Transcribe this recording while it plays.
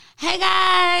Hey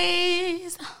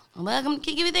guys, welcome to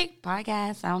Kiki with It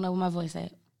podcast. I don't know where my voice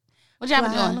at. What y'all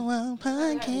been doing?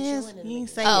 Podcast. You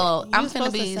say Oh, it. I'm You finna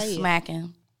supposed to be say it.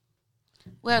 smacking.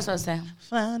 What else supposed to say?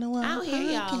 Final one I don't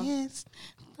hear y'all. podcast.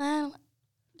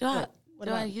 Do I? What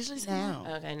Do I about usually say? now?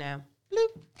 Okay, now.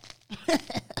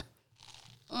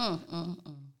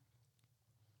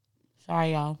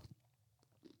 Sorry, y'all.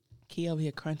 Key over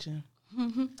here crunching.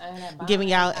 Giving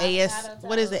y'all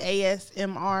what is it?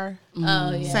 ASMR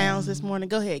Oh, yeah. sounds this morning.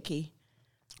 Go ahead, Key.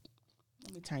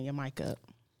 Let me turn your mic up.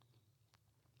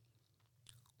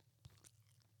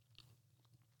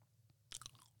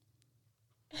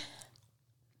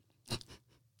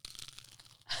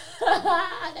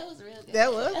 That was real good.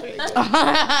 That was very good.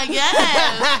 Yes.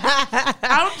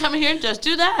 I don't come here and just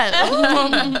do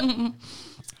that.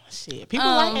 Shit. People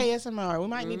like ASMR. We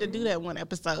might need to do that one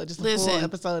episode. Just a full Listen,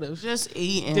 episode of just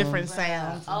eating. different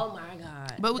sounds. Oh, my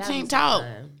God. But we That can't was talk.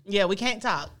 fun. Yeah, we can't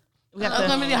talk. We have That's to,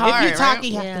 gonna be if hard, you talk, right?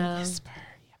 you have Yeah. to whisper. You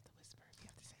have to whisper. You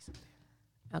have to say something.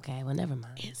 Okay, well, never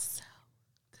mind. It's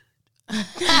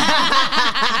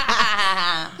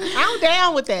I'm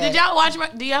down with that. Did y'all watch my?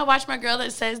 Do y'all watch my girl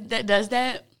that does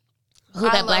that? Who, I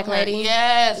that love black her. lady?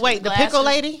 Yes. Wait, with the glasses. pickle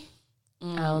lady?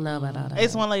 I don't know about all that.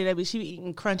 It's one lady that she be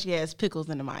eating crunchy ass pickles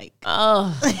in the mic.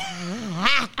 Oh.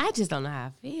 I just don't know how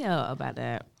I feel about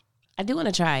that. I do want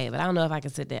to try it, but I don't know if I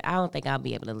can sit there. I don't think I'll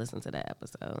be able to listen to that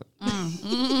episode.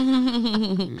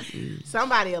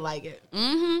 Somebody will like it.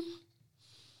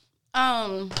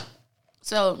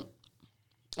 So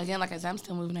again, like I said, I'm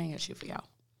still moving. I ain't got shit for y'all.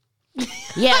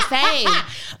 Yeah, same.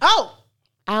 Oh,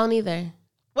 I don't either.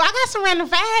 well, I got some random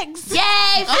facts.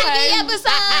 Yay, 50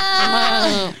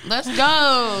 episodes. Let's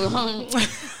go.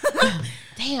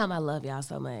 Damn, I love y'all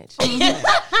so much.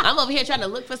 I'm over here trying to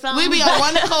look for something. We be on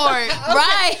one accord.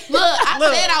 right. Look, I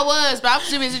said I was, but I'm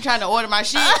too busy trying to order my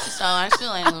shit, so I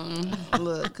still ain't.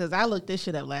 Look, because I looked this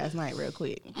shit up last night real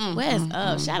quick. Where's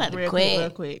up? Shout out to Real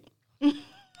Quinn. quick.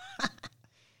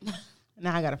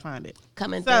 Now I got to find it.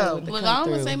 Coming So, through. with the Look, come I don't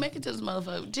want to through. say make it to this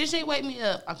motherfucker. Just ain't wake me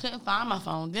up. I couldn't find my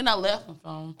phone. Then I left my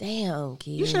phone. Damn,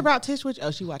 kid. You should have brought Tish with you. Oh,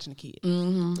 she watching the kids.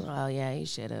 Oh yeah, you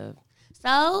should have. So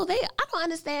I don't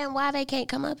understand why they can't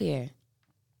come up here.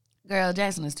 Girl,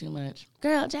 Jackson is too much.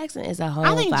 Girl, Jackson is a whole.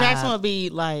 I think vibe. Jackson would be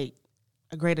like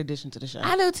a great addition to the show.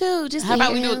 I do too. Just How to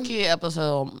about we hear do a him. kid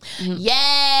episode? Yay!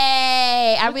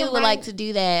 I really would bring- like to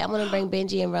do that. I'm gonna bring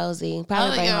Benji and Rosie.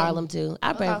 Probably Oh, bring yeah. Harlem too.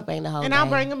 I'll bring the whole. And I'll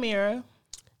gang. bring Amira.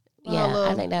 Yeah, little-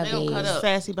 I think that'd they gonna be. cut up.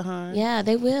 Sassy behind. Yeah,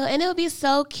 they will, and it'll be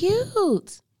so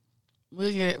cute.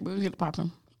 We'll get it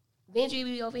popping. Benji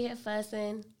be over here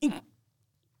fussing.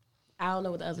 I don't know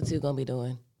what the other two gonna be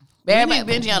doing. We need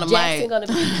Benji on the Jackson mic. gonna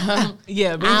be.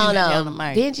 Yeah, I don't Benji on know. the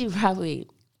mic. Benji probably.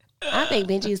 I think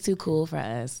Benji is too cool for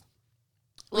us.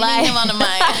 We need him on the mic.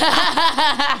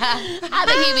 I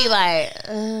think he'd be like,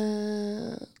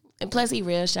 and plus he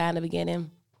real shy in the beginning.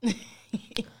 We're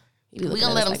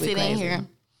gonna let him sit in here.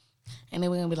 And then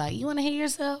we're gonna be like, you wanna hear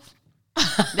yourself?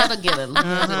 That'll get him. He'll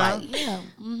be like, yeah.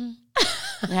 Mm-hmm.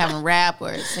 Have him rap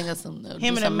or sing us some,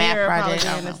 Him and some math Amira probably project. be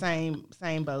I in the don't know.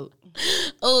 same boat.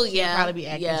 Oh yeah, Probably be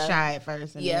acting yeah. shy at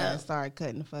first and Yeah. then start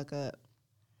cutting the fuck up.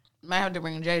 Might have to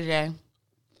bring JJ.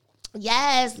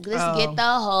 Yes, let's get the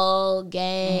whole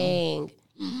gang,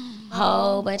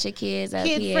 whole bunch of kids up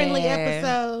Kid here. friendly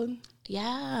episode.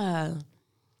 Yeah,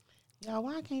 Y'all,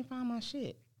 why I can't find my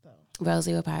shit though?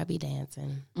 Rosie will probably be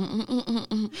dancing.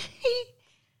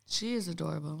 She is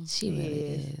adorable. She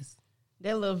really Yes. is.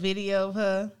 That little video of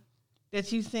her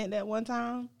that you sent that one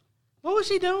time. What was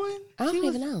she doing? I don't She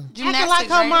was even know. acting like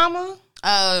her right? mama.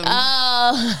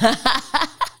 Oh,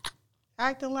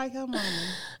 Acting like her mama.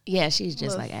 yeah, she's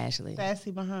just Look, like Ashley.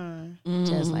 Sassy behind.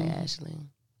 Just like Ashley.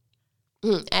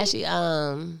 Ashley, I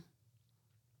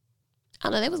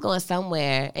don't know, they was going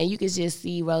somewhere, and you could just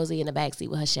see Rosie in the backseat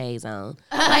with her shades on.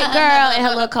 Like, girl, in her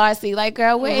little car seat. Like,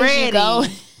 girl, where is you Ready. going?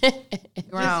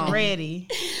 Just ready.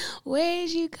 Where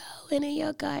is you going in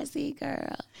your car seat,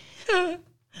 girl? Here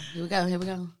we go. Here we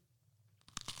go.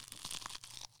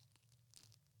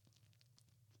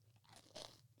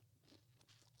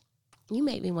 You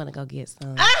make me want to go get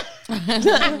some.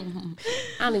 I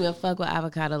don't even fuck with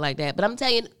avocado like that. But I'm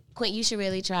telling you, Quint, you should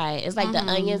really try it. It's like the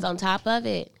onions on top of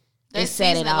it. They It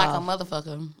set it season like a off.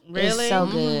 motherfucker. Really? It's so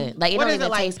good. Like, it What don't is even it,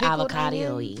 like taste pickled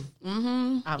avocado-y.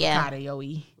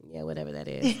 Avocado-y. Yeah, whatever that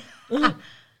is.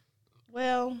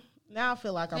 Well, now I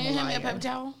feel like I'm Can a you hand me a liar paper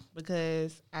towel?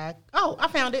 because I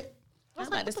found it. I was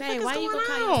like, about to what the say, fuck is why you going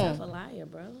gonna call on? yourself a liar,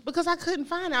 bro? Because I couldn't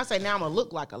find it. I say now I'm gonna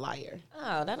look like a liar.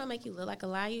 Oh, that don't make you look like a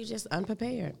liar. You just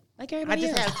unprepared, like I everybody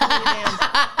just else. have too many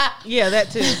damn. Yeah, that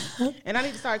too. And I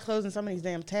need to start closing some of these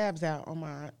damn tabs out on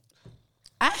my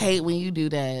I hate when you do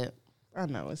that. I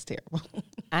know it's terrible.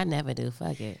 I never do.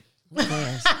 Fuck it. Who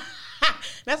cares?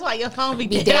 That's why your phone be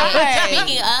Dead. dead.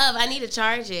 Speaking of, I need to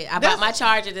charge it. I bought my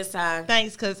charger this time.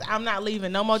 Thanks, because I'm not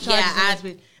leaving no more charges. Yeah, in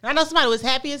this bitch. I know somebody was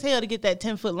happy as hell to get that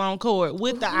 10-foot long cord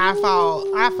with the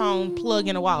iPhone plug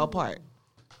in the wall part.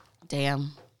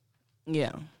 Damn.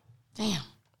 Yeah. Damn.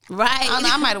 Right.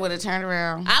 I might have would have turned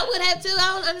around. I would have too.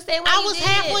 I don't understand why I you was did.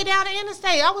 halfway down the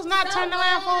interstate. I was not turning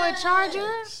around for a charger.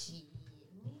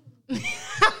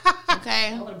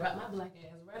 Okay. I would have brought my black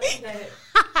ass right up there.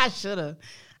 I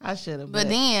should have. But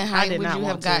then, how would you have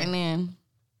want to. gotten in?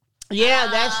 Yeah,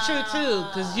 that's true too.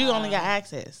 Because you only got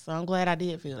access. So I'm glad I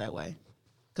did feel that way.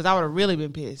 Because I would have really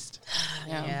been pissed.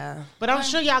 Yeah. But I'm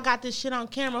sure y'all got this shit on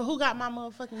camera. Who got my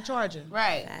motherfucking charger?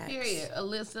 Right. Facts. Period.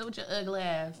 Alyssa with your ugly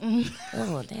ass.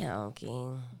 Oh damn,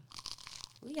 King.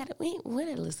 What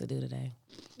did Alyssa do today?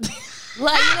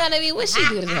 Well, you know what I mean. What she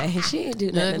do today? She ain't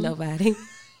do nothing to nobody.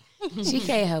 She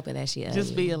can't help it that she ugly.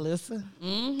 Just be Alyssa.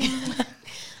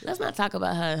 Let's not talk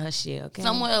about her and her shit, okay?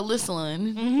 Somewhere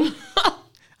Alyssa.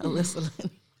 Alyssa.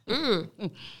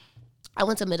 I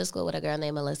went to middle school with a girl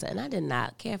named Alyssa, and I did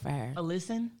not care for her.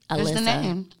 Alyssa? Alyssa. It's the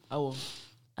name. Oh.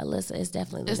 Alyssa is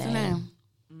definitely the It's the name.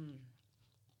 name.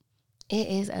 It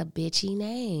is a bitchy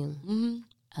name.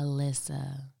 Mm-hmm.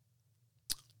 Alyssa.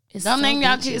 It's Don't so name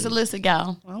y'all bitchy. kids Alyssa,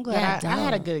 y'all. I'm glad. Yeah, I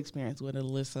had a don't. good experience with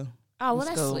Alyssa. Oh, well, in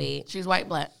that's school. sweet. She's white,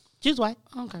 black. She's white.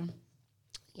 Okay.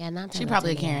 Yeah, not She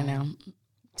probably a Karen now.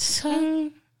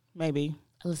 Maybe.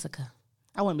 Alyssa.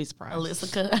 I wouldn't be surprised.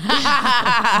 Alyssa.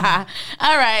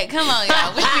 All right, come on,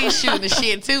 y'all. We be shooting the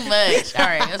shit too much. All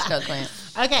right, let's go, Clint.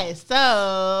 Okay,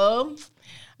 so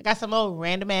I got some old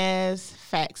random ass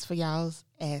facts for y'all's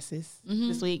asses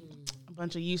this week. A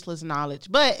bunch of useless knowledge,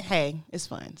 but hey, it's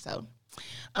fun. So,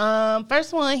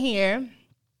 first one here: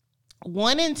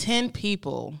 1 in 10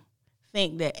 people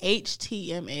think that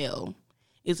HTML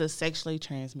is a sexually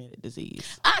transmitted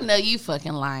disease. I know you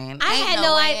fucking lying. I Ain't had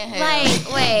no way in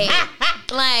hell. idea.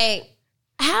 Like,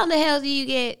 how in the hell do you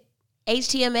get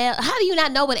HTML? How do you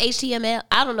not know what HTML?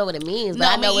 I don't know what it means, but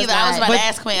No, I know me it's either. I was not. about to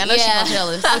ask Quinn. I know she's Yeah. gonna tell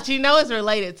us. But you know it's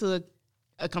related to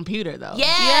a computer, though.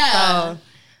 Yeah. So,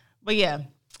 but yeah.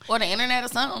 Or the internet or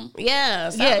something. Yeah.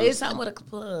 Yeah, it's- something with a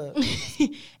plug. So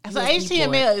USB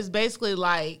HTML is basically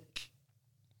like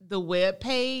the web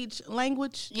page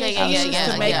language. Yeah, they yeah, yeah, use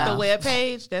yeah, to make yeah. the web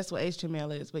page. That's what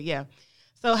HTML is. But yeah.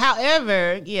 So,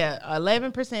 however,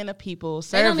 11% of people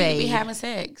They don't need to surveyed. be having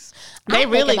sex. They I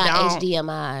really think about don't.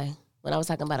 HDMI when I was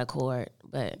talking about a cord,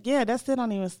 but Yeah, that still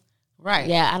don't even. Right.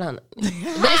 yeah, I don't. But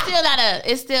it's still not a.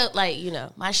 It's still like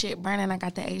My shit burning. I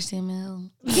got the HTML.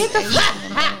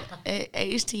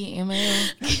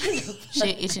 HTML.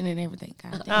 Shit itching and everything.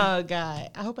 God damn. Oh God,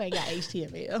 I hope I ain't got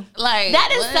HTML. Like that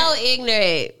is what? so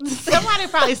ignorant. Somebody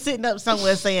probably sitting up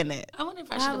somewhere saying that. I wonder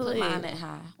if I should have put Probably. mine that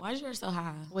high. Why is yours so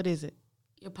high? What is it?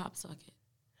 Your pop socket.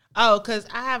 Oh, because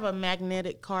I have a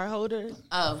magnetic card holder,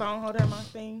 Oh. phone holder on my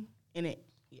thing, and it,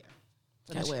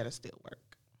 so that way it'll still work.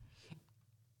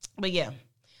 But yeah,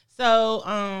 so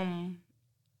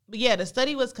but yeah, the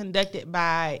study was conducted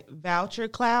by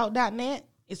VoucherCloud.net.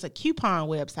 It's a coupon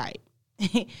website,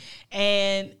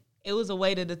 and it was a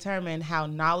way to determine how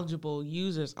knowledgeable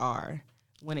users are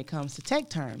when it comes to tech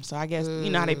terms. So I guess you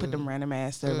know how they put them random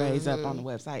ass surveys up on the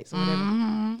websites or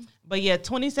whatever. But yeah,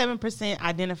 27%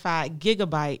 identified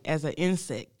gigabyte as an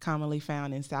insect commonly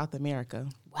found in South America.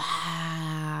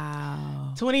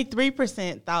 Wow.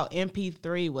 23% thought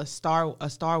MP3 was a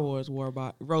Star Wars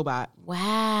robot.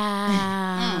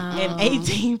 Wow. And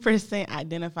 18%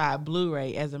 identified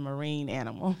Blu-ray as a marine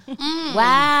animal.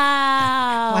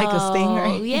 Wow. Like a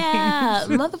stingray. Yeah.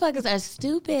 Motherfuckers are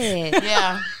stupid.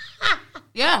 Yeah.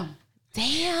 Yeah.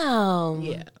 Damn.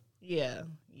 Yeah.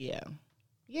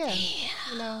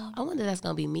 You know, I wonder if that's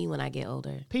going to be me when I get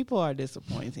older. people are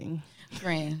disappointing.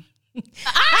 Friend.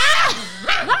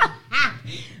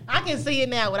 I can see it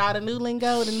now with all the new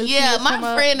lingo, the new Yeah, kids come my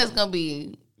up. friend is gonna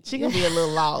be. She gonna be a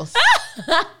little lost.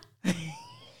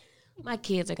 My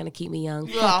kids are going to keep me young.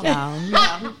 Yeah. Fuck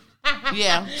y'all.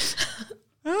 Yeah.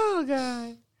 Oh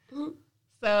God.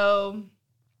 So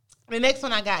the next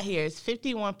one I got here is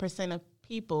 51% of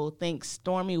people think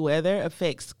stormy weather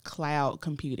affects cloud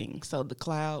computing. So the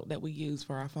cloud that we use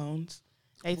for our phones.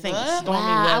 They think What? stormy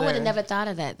Wow. I weather would have never thought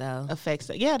of that, though. affects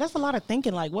it. Yeah, that's a lot of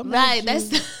thinking. Like what Right. makes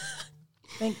you That's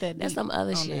think that that's deep some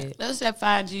other on shit. That's that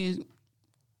 5G.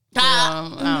 I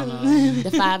don't know. The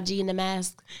 5G in the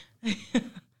mask.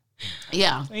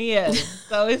 Yeah. that? Yeah.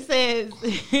 So it says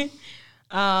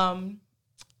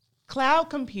cloud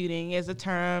computing is a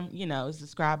term, is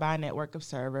described by a network of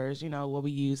servers, what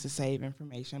we use to save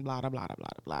information, blah, blah, blah, blah,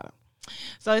 blah, blah.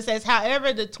 So it says,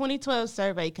 however, the 2012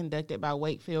 survey conducted by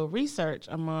Wakefield Research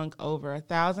among over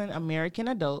 1,000 American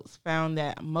adults found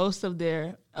that most of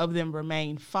them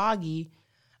remain foggy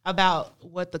about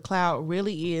what the cloud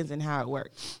really is and how it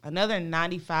works. Another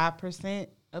 95%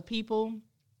 of people,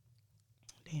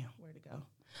 where'd it go?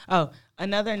 Oh,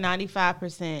 another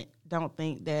 95% don't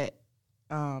think that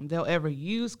they'll ever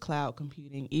use cloud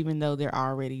computing, even though they're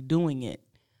already doing it.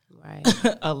 Right.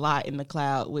 A lot in the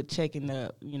cloud with checking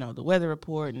the weather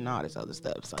report and all this other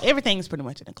stuff. So everything's pretty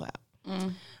much in the cloud.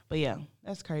 But yeah,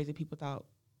 that's crazy. People thought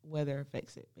weather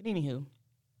affects it. But anywho.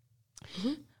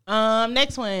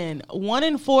 Next one. 1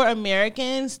 in 4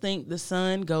 Americans think the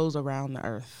sun goes around the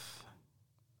earth.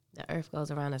 The earth goes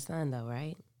around the sun though,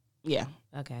 right? Yeah.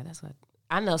 Okay, that's what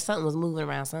I know. Something was moving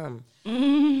around something.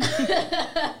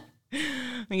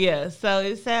 Yeah. So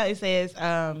it says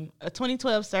a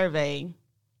 2012 survey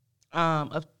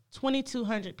of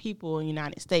 2,200 people in the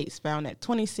United States found that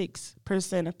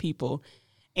 26% of people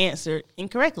answered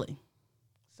incorrectly.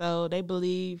 So they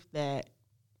believe that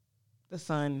the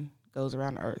sun goes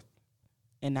around the earth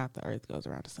and not the earth goes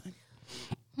around the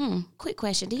sun. Quick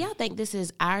question. Do y'all think this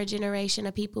is our generation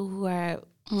of people who are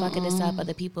fucking this up or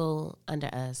the people under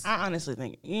us? I honestly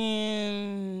think,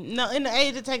 no, in the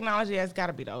age of technology, it's got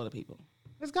to be the older people.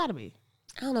 It's got to be.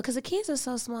 I don't know, because the kids are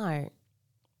so smart.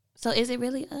 So is it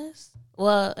really us?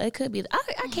 Well, it could be.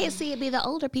 I can't see it be the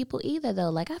older people either, though.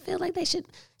 Like, I feel like they should,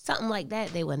 something like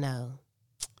that, they would know.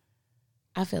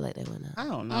 I feel like they would know. I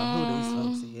don't know who these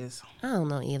folks is. I don't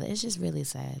know either. It's just really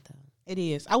sad, though. It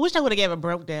is. I wish I would have gave a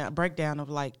breakdown of,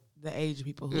 like, the age of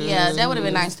people. Yeah, that would have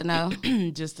been nice to know.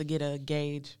 Just to get a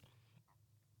gauge.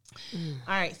 All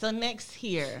right, so next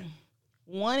here.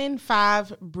 1 in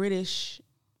 5 British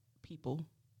people,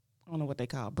 I don't know what they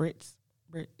call Brits.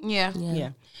 Yeah.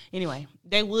 Yeah. Anyway,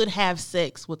 they would have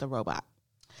sex with a robot.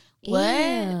 What?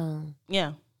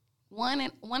 Yeah.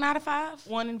 1 out of 5?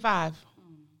 1 in 5.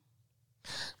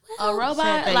 A robot?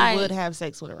 Said they Like, would have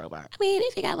sex with a robot. I mean,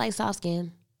 if you got, like, soft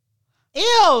skin.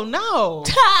 Ew, no.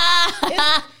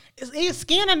 It's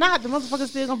skin or not, the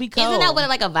motherfucker's still going to be cold. Isn't that what,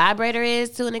 like, a vibrator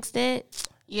is to an extent?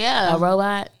 yeah. A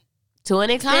robot? To an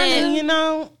extent. Kinda, you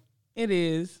know, it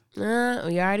is. You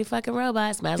already fucking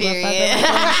robots. Might as well fuck Period.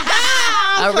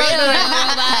 a real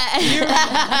robot.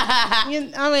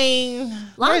 I mean,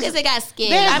 Long as it got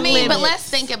skin. there's I mean, but limits. let's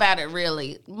think about it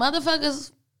really.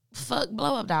 Motherfuckers fuck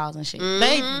blow up dolls and shit.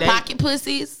 They Pocket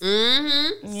pussies.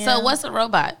 Mm-hmm. yeah. So what's a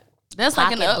robot? That's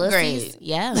like an upgrade.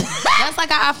 Yeah. That's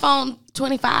like an iPhone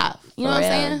 25. You know For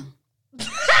what I'm real.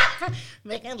 saying?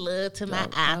 making love to my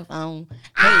iPhone?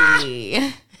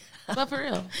 Hey. But for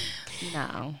real.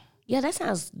 No. Yeah, that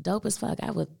sounds dope as fuck.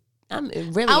 I'm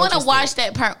really I want to interested. watch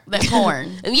that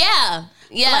porn. Yeah.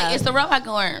 Yeah. Like, it's the robot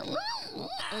going.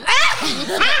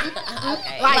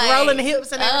 okay. Like rolling the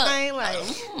hips and everything. Like,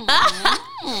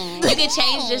 You can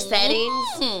change your settings.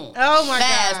 oh my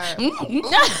Fast. God.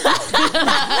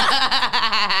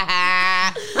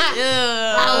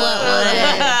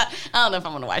 I don't know if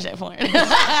I'm gonna watch that porn. I mean,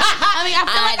 I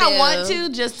feel like I want to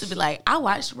just to be like, I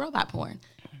watched robot porn.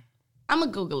 I'm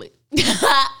gonna Google it.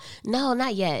 No,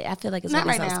 not yet. I feel like it's Not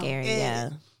gonna be right so now. scary. Yeah.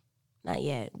 Not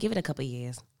yet. Give it a couple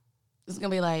years. It's gonna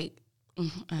be like,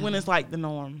 When it's like the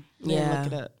norm. Yeah.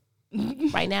 Look it up.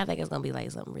 Right now, I think it's gonna be like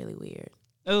something really weird.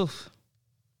 Oof.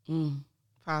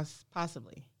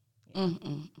 Possibly. Put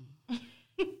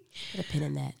a pin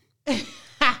in that.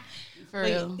 for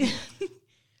real.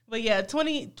 But yeah,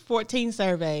 2014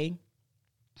 survey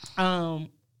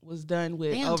was done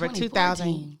with Damn, over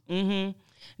 2,000. 2014.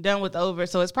 Done with over,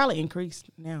 so it's probably increased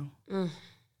now.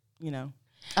 You know.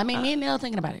 I mean, me and Nell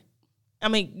thinking about it. I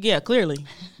mean, yeah, clearly.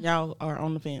 Y'all are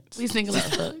on the fence. We single as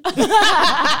fuck.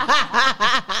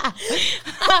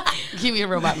 Give me a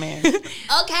robot man.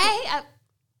 Okay.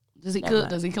 Does he cook?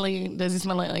 Does he clean? Does he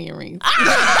smell like onion rings? All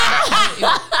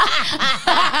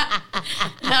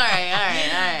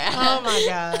right. Oh my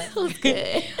God.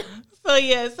 Good. So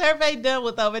yeah, a survey done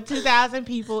with over 2,000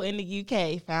 people in the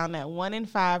UK found that 1 in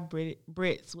 5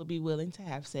 Brits would be willing to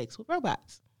have sex with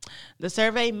robots. The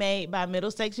survey made by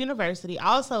Middlesex University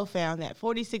also found that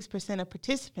 46% of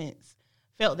participants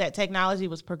felt that technology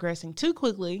was progressing too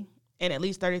quickly, and at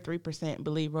least 33%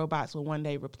 believe robots will one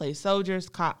day replace soldiers,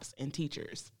 cops, and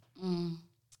teachers.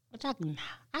 Which I can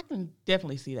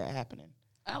definitely see that happening.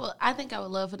 I think I would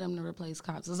love for them to replace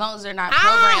cops as long as they're not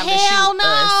programmed to shoot hell no.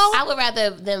 us. I would rather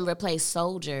them replace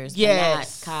soldiers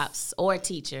Yes. than not cops or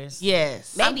teachers.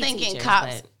 Yes. Maybe I'm thinking teachers,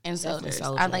 cops but and definitely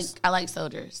soldiers. I like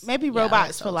soldiers. Maybe Yeah, I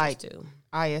robots for like soldiers, too.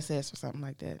 ISS or something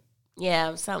like that.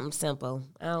 Yeah, something simple.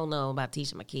 I don't know about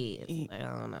teaching my kids. Like, I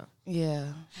don't know.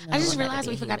 Yeah. I just want that to realized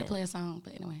be we forgot to human. play a song,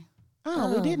 but anyway.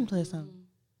 Oh, we didn't play a song.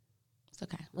 It's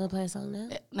okay. Want to play a song now?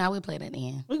 Now we play it at the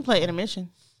end. We can play intermission.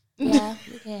 Yeah,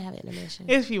 we can have intermission.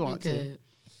 If you want to.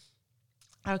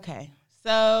 Okay.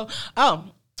 So,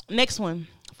 next one.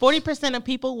 40% of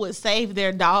people would save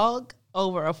their dog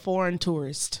over a foreign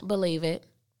tourist. Believe it.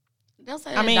 They'll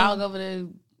say a dog over the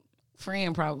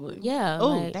friend probably. Yeah.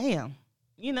 Oh, damn.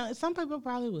 You know, some people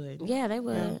probably would. Yeah, they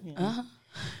would. Yeah. Uh-huh.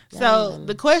 So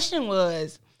the question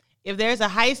was, if there's a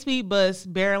high-speed bus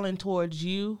barreling towards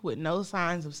you with no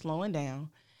signs of slowing down,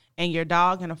 and your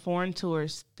dog and a foreign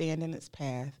tourist stand in its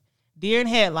path, deer in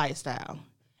headlight style,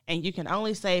 and you can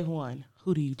only save one,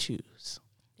 who do you choose?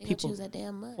 People choose that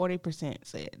damn much. 40%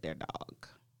 said their dog.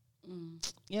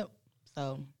 Yep.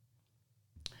 So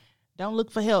don't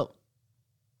look for help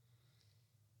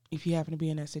if you happen to be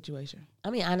in that situation.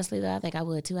 I mean, honestly, though, I think I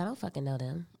would too. I don't fucking know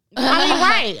them. I mean,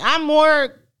 right. I'm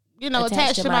more,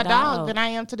 attached to my dog dog than I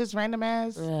am to this random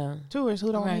ass Yeah. tourist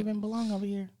who don't even belong over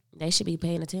here. They should be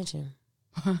paying attention.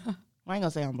 Well, I ain't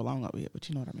gonna say I don't belong over here, but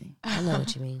you know what I mean. I know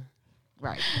what you mean.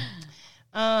 Right.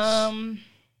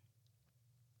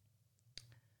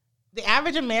 The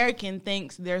average American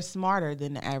thinks they're smarter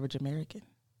than the average American.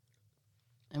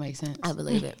 That makes sense. I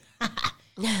believe it.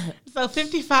 So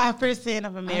 55%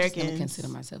 of I Americans consider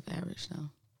myself average,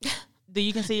 though. Do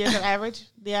you consider yourself average?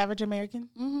 The average American?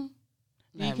 Mm-hmm.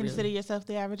 Do you consider yourself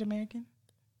the average American?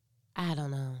 I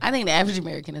don't know. I think the average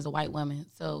American is a white woman,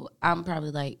 so I'm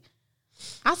probably like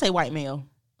I'll say white male.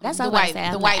 That's the all white, I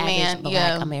say. the white man.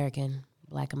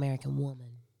 Black American woman.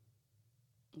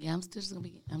 Yeah, I'm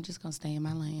just gonna stay in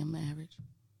my lane. I'm average.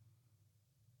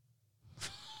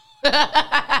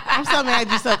 I'm so mad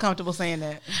you're so comfortable saying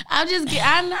that.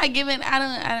 I'm not giving. I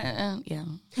don't. Yeah.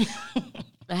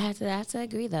 I have to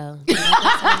agree though.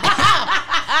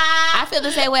 I feel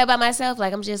the same way about myself.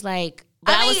 Like I'm just like,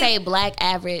 but I would say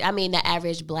the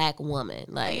average black woman.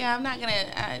 Like, Yeah, I'm not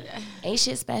gonna. ain't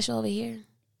shit special over here.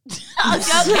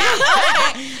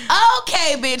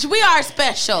 Okay, bitch, we are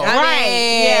special,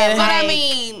 Right. Yeah, But I like,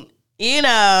 mean,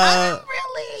 I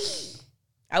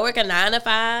really. work a 9 to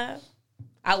 5.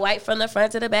 I wipe from the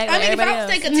front to the back. I Like mean, if everybody I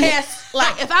was to else. take a test,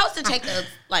 if I was to take a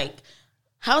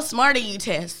how smart are you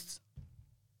test,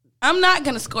 I'm not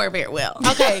gonna score very well.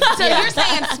 Okay. So you're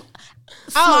saying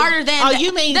smarter than? Oh,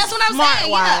 you mean that's what I'm smart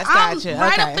saying? wise? I'm Gotcha.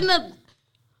 right Okay. up in the.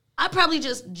 I probably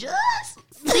just C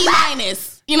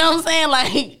minus. You know what I'm saying?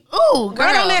 Like, ooh, girl,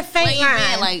 Right on that faint where you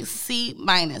line. been? Like C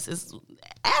minus is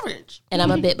average. And I'm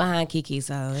a bit behind Kiki,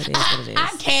 so it is what it is. I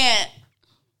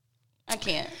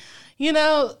can't.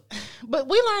 But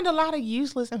we learned a lot of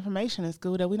useless information in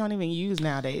school that we don't even use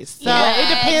nowadays. So Yeah, it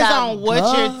depends the- on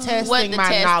what you're testing what the my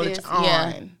test knowledge is, on.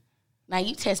 yeah. Now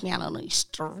you test me out on the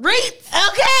streets,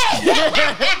 okay?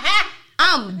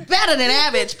 I'm better than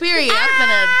average. Period. I'm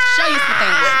gonna show you some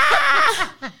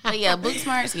things. But yeah, book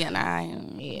smarts. Yeah, nah, I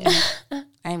ain't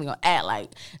even gonna act like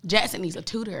Jackson needs a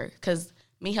tutor because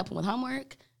me helping with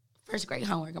homework, first grade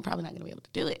homework, I'm probably not gonna be able to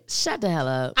do it. Shut the hell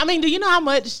up. I mean, do you know how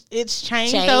much it's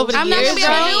changed Changed. over the I'm years? not gonna be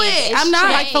able to do though? it. It's I'm not.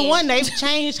 Like for one, they've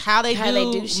changed how they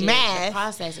do shit. math. The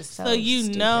process is so So you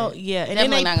stupid. know, yeah, and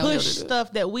Definitely then not they gonna be able push to do it.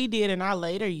 stuff that we did in our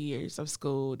later years of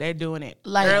school. They're doing it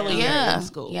Like earlier yeah, in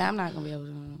school. yeah, I'm not gonna be able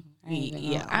to.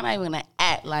 Yeah. I'm not even gonna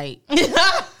act like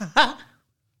I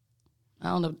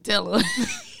don't know. What to tell her.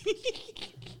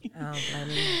 I don't blame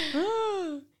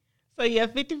you. So yeah,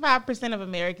 55% of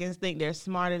Americans think they're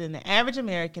smarter than the average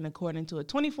American, according to a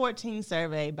 2014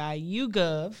 survey by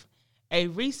YouGov, a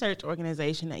research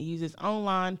organization that uses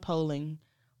online polling.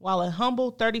 While a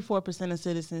humble 34% of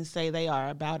citizens say they are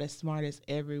about as smart as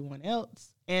everyone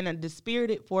else, and a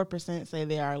dispirited 4% say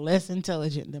they are less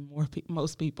intelligent than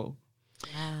most people.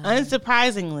 Wow.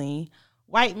 Unsurprisingly,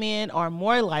 white men are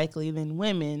more likely than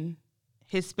women,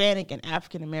 Hispanic and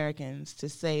African Americans, to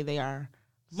say they are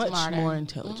much Smarter. more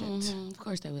intelligent. Mhm, of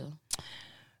course they will.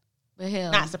 But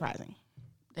hell, Not surprising.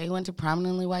 they went to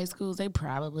prominently white schools. They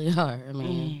probably are. I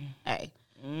mean, hey,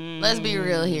 let's be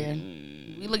real here.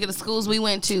 We look at the schools we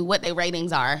went to, what their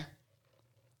ratings are.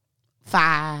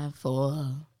 5, 4.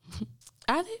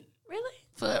 Are they really?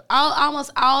 For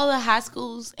almost all the high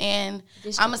schools, and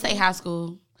District I'm going to say high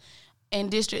school,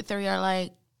 and District 3 are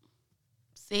like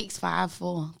 6, 5,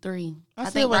 4, 3. I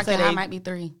still think would Rocky say High they- might be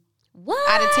 3 What?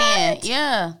 out of 10.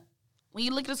 Yeah. When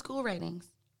you look at the school ratings.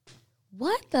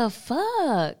 What the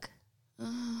fuck?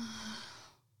 Well,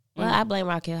 I blame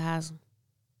Rock Hill House.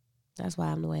 That's why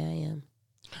I'm the way I am.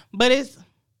 But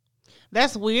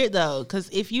that's weird though, because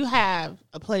if you have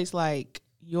a place like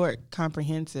York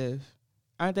Comprehensive,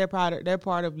 aren't they they're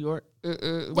part of York?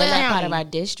 They're Well, not part of our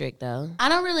district though. I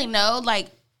don't really know. Like,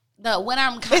 When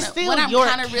I'm It's still York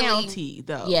kind of County,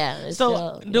 though. Yeah, it's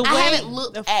So still- the way I haven't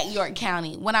looked at York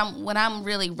County. What I'm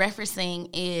really referencing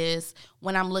is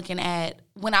when I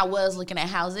was looking at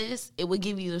houses, it would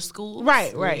give you the schools,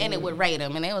 Right. and it would rate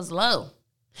them, and it was low.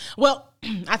 Well,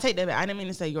 I take that back. I didn't mean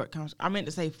to say York County. I meant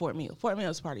to say Fort Mill. Fort Mill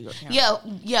is part of York County.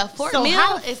 Yeah. Fort So Mill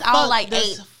how is all fuck like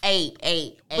does-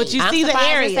 8. But you I'm see the surprised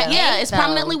area. it's at Yeah, 8, it's though.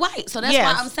 prominently white. So that's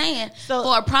Yes. why I'm saying So-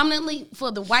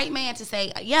 for the white man to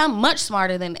say, yeah, I'm much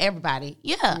smarter than everybody.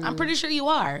 Yeah, I'm pretty sure you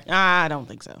are. I don't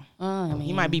think so. I mean,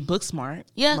 You might be book smart.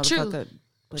 Yeah, true. motherfucker,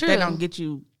 But True. that don't get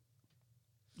you.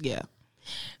 Yeah.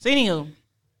 So anywho,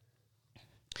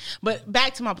 but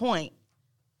back to my point,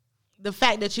 the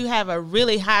fact that you have a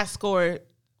really high score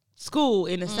school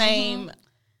in the same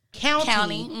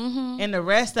county, and the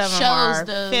rest of them Shows are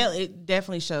the- it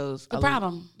definitely shows the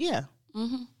problem. Yeah.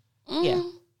 Yeah.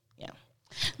 Yeah.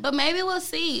 But maybe we'll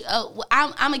see.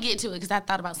 I'm gonna get to it because I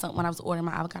thought about something when I was ordering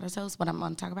my avocado toast. What I'm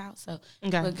gonna talk about. So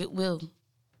Okay. we'll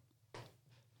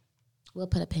We'll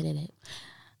put a pin in it.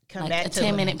 Come like back a to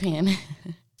 10-minute pin.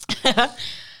 All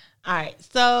right.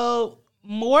 So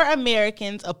more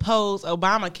Americans oppose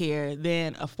Obamacare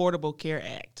than Affordable Care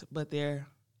Act, but they're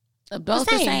Both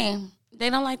the same. same. They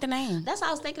don't like the name. That's what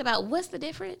I was thinking about. What's the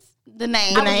difference? The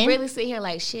name. The I was name? really sitting here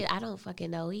like, shit, I don't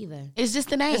fucking know either. It's just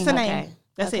the name. it's the name. Okay.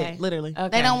 That's Okay. it, literally. Okay.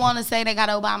 They don't want to say they got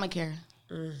Obamacare.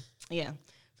 Yeah.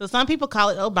 So some people call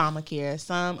it Obamacare,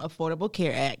 some Affordable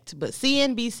Care Act, but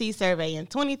CNBC survey in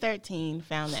 2013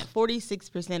 found that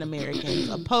 46% Americans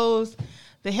opposed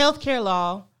the health care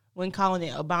law when calling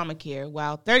it Obamacare,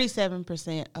 while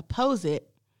 37% oppose it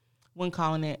when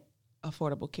calling it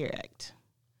Affordable Care Act.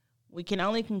 We can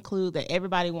only conclude that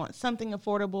everybody wants something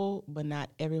affordable, but not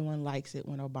everyone likes it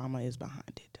when Obama is behind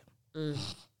it.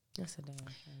 That's a damn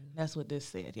shame. That's what this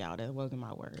said, y'all. That wasn't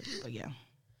my words, but yeah.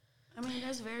 I mean,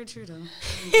 that's very true, though.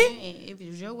 If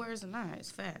it's your words or not, it's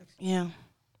facts. Yeah.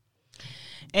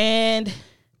 And I'm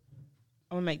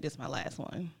going to make this my last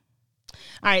one. All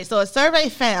right. So a survey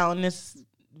found, this is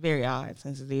very odd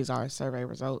since these are survey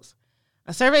results.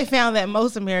 A survey found that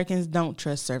most Americans don't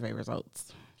trust survey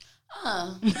results.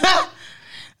 So,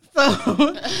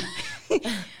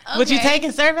 but you Okay.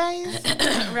 taking surveys?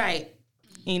 Right.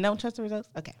 And you don't trust the results?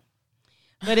 Okay.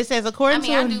 But it says I according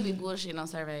mean, I to... do be bullshitting on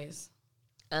surveys.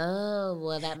 Oh,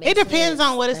 well, that makes It depends sense.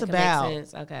 on what it's That can make about.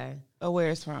 sense. Okay. or where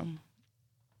it's from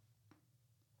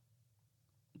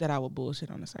that I would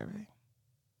bullshit on the survey.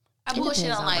 I It bullshit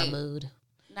depends on my like mood.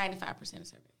 95% of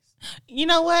surveys. You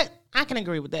know what? I can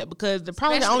agree with that because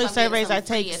probably the Especially only if I'm getting surveys I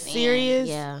something take free at the end. serious.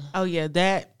 Yeah. Oh yeah,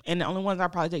 that and the only ones I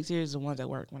probably take serious is the ones at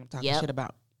work when I'm talking Yep. shit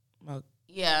about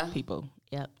Yeah. people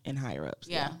Yep. and higher ups.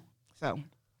 Yeah. So,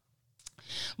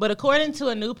 but according to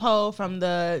a new poll from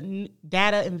the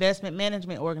Data Investment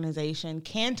Management Organization,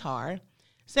 Kantar,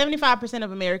 75%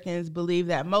 of Americans believe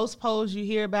that most polls you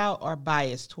hear about are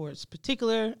biased towards a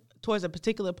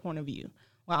particular point of view,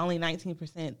 while only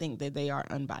 19% think that they are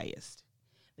unbiased.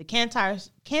 The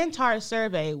Kantar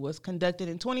survey was conducted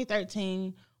in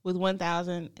 2013 with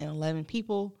 1,011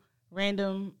 people,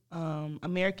 random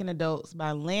American adults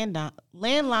by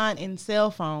landline and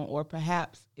cell phone, or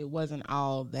perhaps it wasn't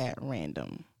all that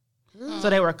random. So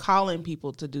they were calling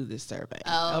people to do this survey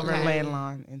over okay.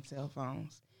 landline and cell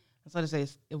phones. So they say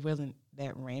it wasn't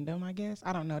that random, I guess.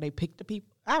 I don't know. They picked the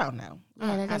people. I don't know. Yeah,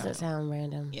 I that don't doesn't sound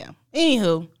random. Yeah.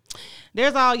 Anywho,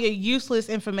 there's all your useless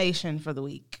information for the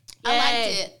week. I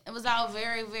liked it. It was all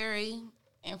very, very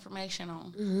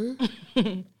informational.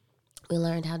 We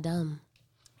learned how dumb.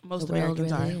 Most The world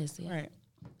Americans really are. is, yeah. Right.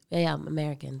 Yeah,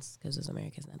 Americans, because it's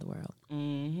Americans, not the world.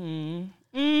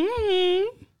 Mm-hmm.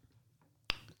 Mm-hmm.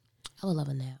 I would love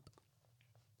a nap.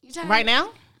 You tired? Right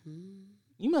now?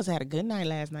 You must have had a good night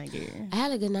last night, girl. I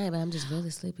had a good night, but I'm just really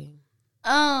sleepy.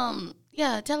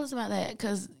 Yeah, tell us about that,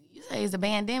 because you say it's a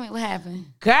pandemic. What happened?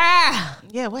 Girl!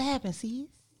 Yeah, what happened, sis?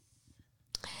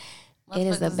 It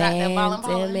is a Motherfuckers out there balling,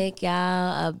 balling. pandemic,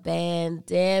 y'all. A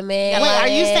pandemic. Wait, are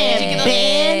you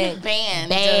saying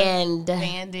Band.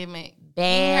 Pandemic. You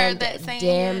heard that saying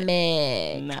yet?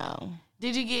 Pandemic. No.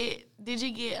 Did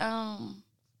you get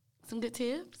some good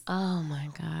tips? Oh, my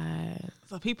God.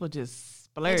 So people just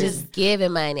splurge. Just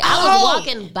giving money. I was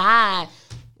walking by.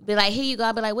 Be like, here you go.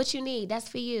 I'll be like, what you need? That's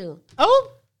for you.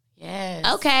 oh,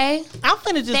 Yes. Okay. I'm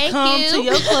finna just Thank come you. to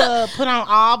your club, put on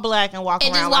all black, and walk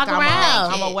And around just walk like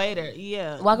around. I'm a waiter.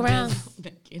 Yeah. Walk around.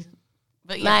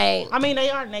 But yeah, Like, I mean,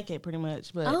 they are naked pretty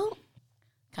much, but oh,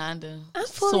 kinda. I'm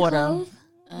fully Sorta. clothed.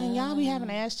 and y'all be having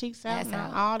ass cheeks out ass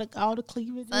now. out. All the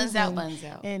cleavage. Buns out, buns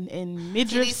out. And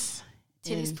midriffs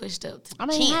Titties pushed up to I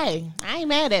mean, chin. hey, I ain't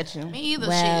mad at you. Me either.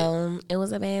 Well, it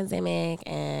was a pandemic,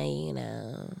 and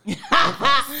it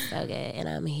was so good, and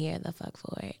I'm here the fuck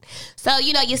for it. So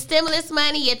your stimulus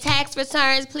money, your tax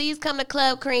returns, please come to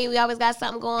Club Cream. We always got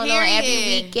something going on every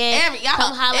Period. weekend. Y'all,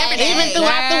 Come holla at day. Even us,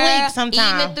 throughout the girl. week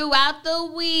sometime. Even throughout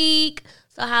the week.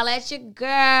 So holla at your girl.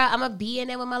 I'ma be in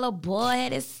there with my little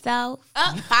boy-headed self.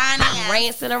 Fine ass.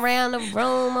 Rancing around the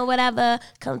room or whatever.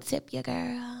 Come tip your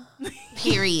girl.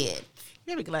 Period.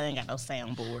 You be glad I ain't got no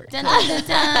soundboard. Dun, dun, dun,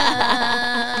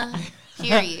 dun.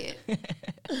 Period.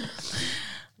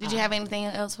 Did you have anything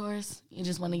else for us? You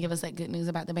just want to give us that good news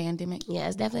about the pandemic? Yeah,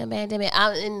 it's definitely a pandemic.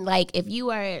 And like, if you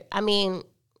are,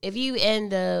 if you in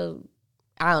the,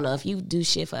 I don't know, if you do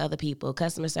shit for other people,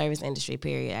 customer service industry,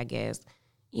 period, I guess,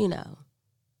 you know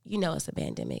it's a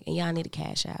pandemic, and y'all need to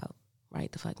cash out right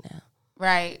the fuck now.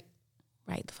 Right.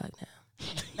 Right the fuck now.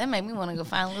 That made me want to go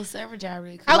find a little server job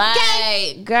really quick.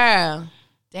 Okay, like, girl.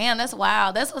 Damn, that's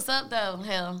wild. That's what's up though.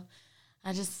 Hell,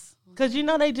 I just Cause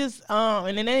they just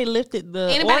and then they lifted the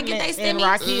Anybody get ordinance they in stimmies?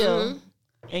 Rock Hill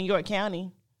in York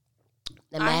County.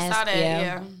 The I mask, saw that.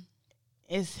 Yeah.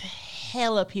 It's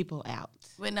hella people out.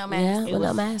 With no Yeah, mask. It with no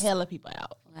was mask. hella people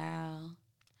out. Wow.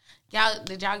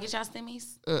 Did y'all get y'all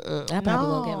stimmies? I probably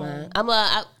won't get No.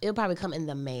 mine. It'll probably come in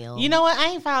the mail. You know what?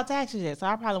 I ain't filed taxes yet, so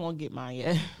I probably won't get mine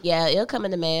yet. Yeah, it'll come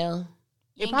in the mail.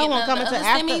 You It ain't probably getting won't come the until other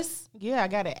after. stimmies? Yeah, I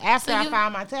got it after So I you- file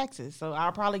my taxes. So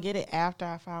I'll probably get it after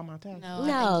I file my taxes. No,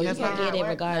 No, you that's gonna not how get it it works.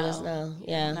 regardless. No. No,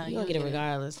 yeah, No, you you'll gonna get it get it.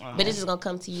 regardless. But it's just gonna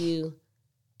come to you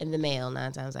in the mail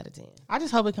 9 times out of 10. I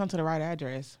just hope it comes to the right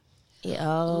address. Yeah.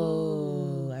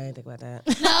 Oh, I didn't think about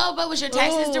that. No, but was your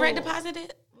taxes Ooh. direct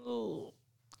deposited? Ooh.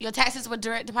 Your taxes were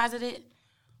direct deposited?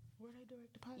 Were they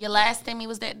direct deposit? Your last stimmy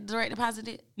was that direct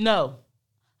deposited? No.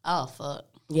 Oh, fuck.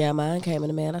 Yeah, mine came in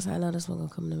the mail. That's how I know this one gonna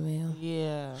come in the mail.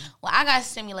 Yeah. Well, I got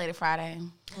stimulated Friday.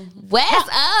 What's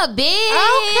up, bitch?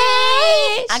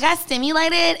 I got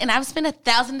stimulated, and I've spent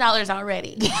 $1,000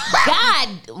 already. God,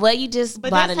 well, you just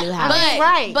bought a that's new how- house. I mean,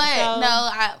 right, But so- no,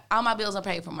 all my bills are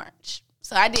paid for March.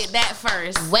 So I did that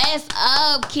first. What's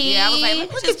up, kid? Yeah, I was like, let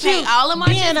me Look just at pay you all of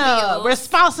March's being a bills.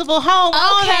 responsible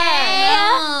homeowner. Okay.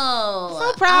 No.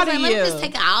 So proud I was of like, you. Let me just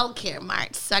take all care of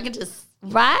March so I could just.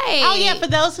 Right. Oh yeah, for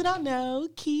those who don't know,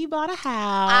 Key bought a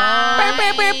house.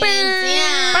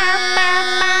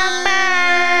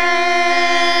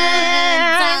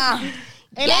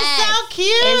 And Yes. it's so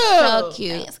cute. It's so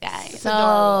cute. Thanks, guys.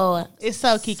 So It's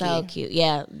so Kiki. so cute.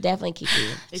 Yeah, definitely Kiki.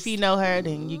 If you know her,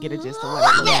 then you get a gist of what it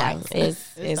looks Yeah, like. it's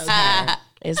so her.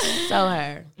 It's so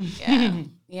her. Yeah.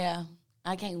 Yeah.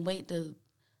 I can't wait to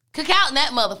cook out in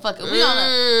that motherfucker. We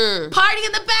gonna party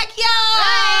in the backyard.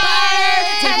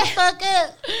 Turn the fuck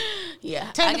up. Yeah.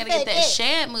 Turn I the gotta get fuck that up.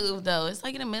 shed moved though. It's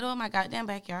like in the middle of my goddamn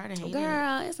backyard. I hate it.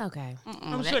 Girl, it's okay.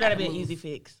 I'm sure that'll be an easy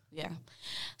fix. Yeah.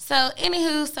 So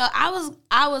anywho, so I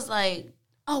was like,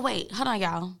 oh wait, hold on,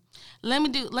 y'all. Let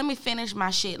me finish my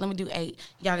shit. Let me do 8.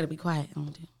 Y'all gotta be quiet. I'm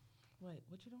gonna do. Wait,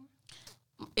 what you doing?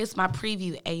 It's my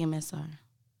preview AMSR.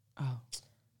 Oh.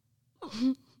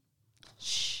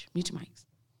 Shh. Mute your mics.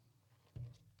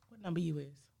 What number you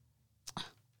is?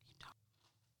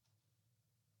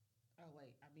 Oh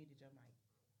wait, I muted your mic.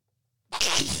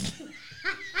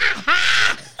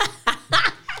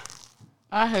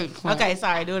 I hate Clint. Okay,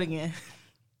 sorry, do it again.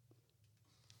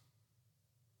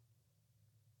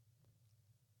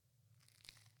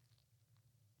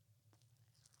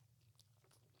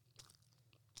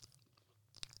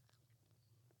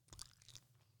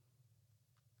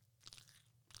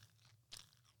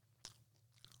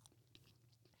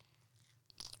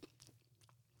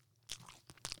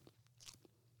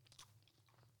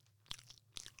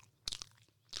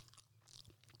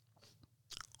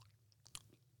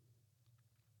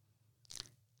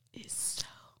 It's so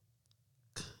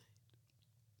good.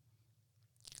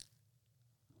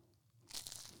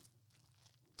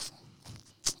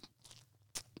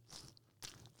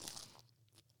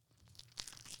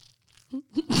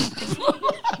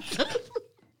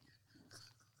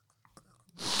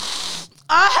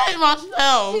 I hate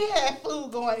myself. He had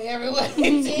food going everywhere.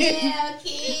 Yeah,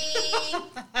 kid.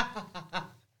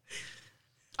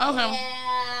 Okay.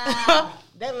 Yeah.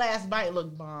 That last bite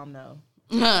looked bomb though.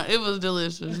 It was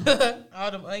delicious.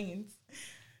 All them onions.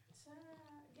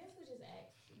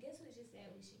 Guess who just said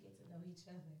we should get to know each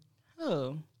other?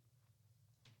 Oh.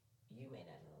 You may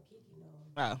not know Kiki,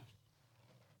 know.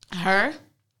 Oh. Her?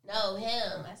 No,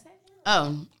 him. I said him.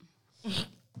 Oh.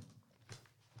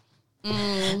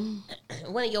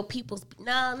 One of your people's.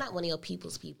 No, not one of your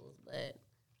people's, but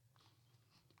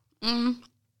I mean,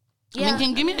 Yeah. can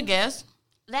you give me a guess?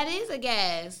 that is a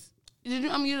guess. Did you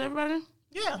unmute everybody?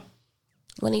 Yeah.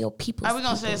 One of your people. Are we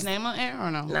gonna say his name on air or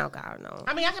no? No, God, no.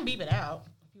 I mean, I can beep it out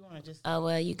if you want to just. Oh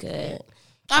well, you could.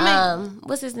 I mean,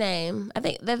 What's his name? I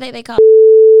think they call.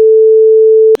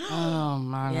 oh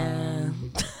my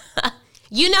god.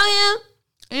 You know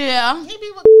him? Yeah. He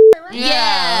be with right?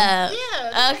 Yeah.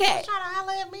 Yeah. Okay. He was trying to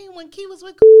holler at me when Key was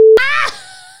with.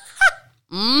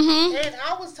 Mm-hmm. And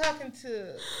I was talking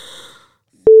to.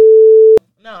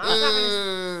 No, I was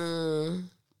talking to.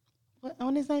 What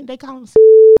on his name? They call him.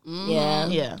 Yeah.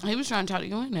 Yeah. He was trying to talk to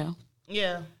you in there.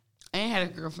 Yeah. I ain't had a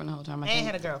girlfriend the whole time. I And think.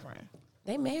 had a girlfriend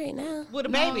They married now. with a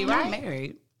baby, No, right? they're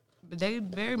married, but they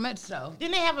very much so.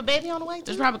 Didn't they have a baby on the way? It's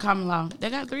Too? probably common law. They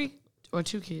got 3 or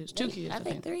 2 kids. 2 kids. I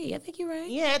think 3. I think you're right.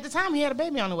 Yeah, at the time he had a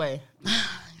baby on the way.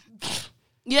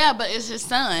 Yeah, but it's his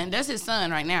son. That's his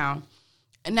son right now.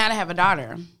 And now they have a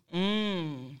daughter.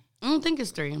 Mm. I don't think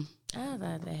it's 3. I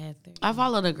thought they had 3. I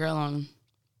followed a girl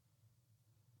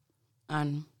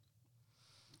on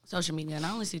social media, and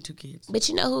I only see 2 kids. But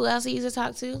you know who else he used to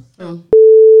talk to?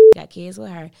 Got kids with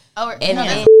her. Oh, And no,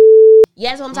 then, yeah,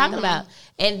 that's what I'm talking about.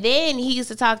 And then he used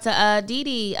to talk to Dee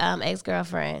Dee,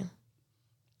 ex-girlfriend.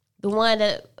 The one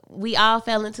that we all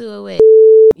fell into it with.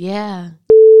 Yeah.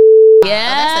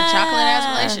 Yeah. that's a chocolate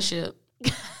ass relationship.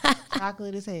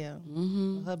 Chocolate as hell.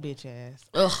 Mm-hmm. Her bitch ass.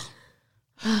 Ugh.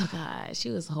 Oh, God. She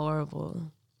was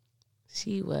horrible.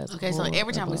 She was Okay, so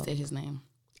every time we horrible. say his name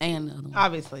and the other one.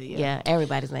 Obviously, yeah. Yeah,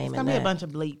 everybody's name It's in gonna be a that. bunch of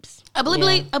bleeps. A bleep, Yeah.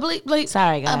 bleep, a bleep, bleep.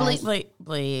 Sorry, A guys. bleep, bleep,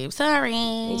 bleep. Sorry.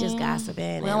 We just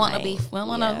gossiping. We don't and, want no like, beef. We don't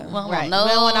want yeah. no. We don't Right. want no. We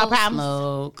don't want no problems.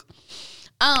 Smoke.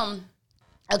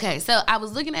 Okay, so I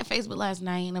was looking at Facebook last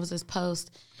night, and there was this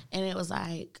post, and it was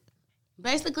like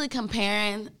basically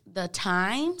comparing the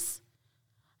times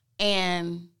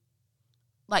and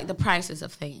like the prices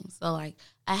of things. So like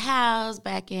a house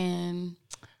back in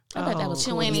I thought that was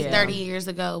cool. 20, yeah. 30 years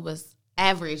ago was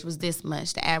average was this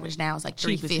much. The average now is like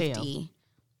Cheap as $350.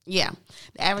 Yeah.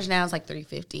 The average now is like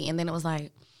 $350. And then it was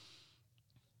like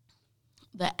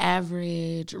the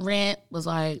average rent was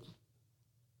like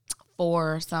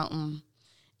 $4 something.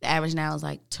 The average now is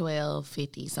like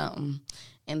 $12.50 something.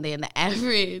 And then the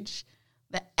average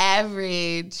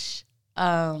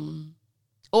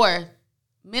or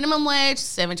minimum wage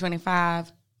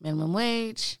 $7.25, minimum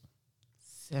wage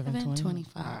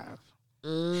 $7.25.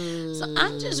 So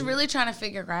I'm just really trying to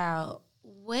figure out,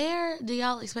 where do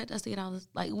y'all expect us to get all this?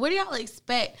 Like, where do y'all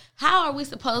expect? How are we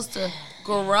supposed to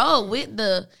grow with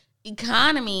the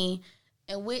economy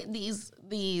and with these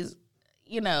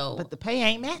you know? But the pay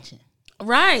ain't matching.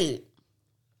 Right.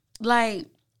 Like,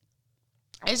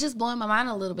 it's just blowing my mind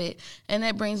a little bit. And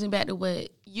that brings me back to what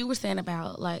you were saying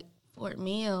about, like, Fort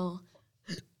Mill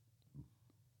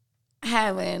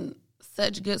having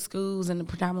such good schools in the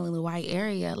predominantly white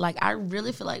area. Like, I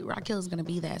really feel like Rock Hill is going to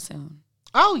be that soon.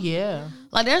 Oh yeah.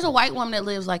 Like, there's a white woman that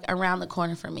lives, like, around the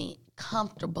corner from me.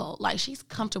 Comfortable. Like, she's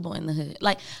comfortable in the hood.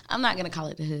 Like, I'm not going to call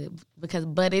it the hood,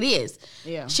 but it is.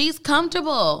 Yeah. She's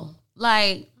comfortable.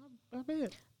 Like, I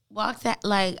bet. walks at,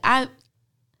 like,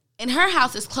 and her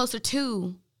house is closer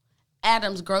to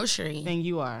Adam's Grocery Than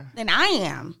you are. than I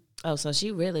am. Oh, so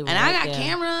she really And I got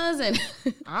cameras and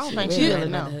I don't think She she really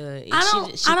really know. know.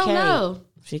 I don't know.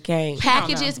 She can't.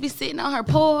 Packages be sitting on her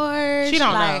porch. She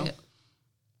don't like, know.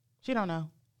 She don't know.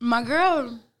 My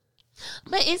girl,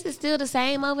 But is it still the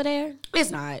same over there? it's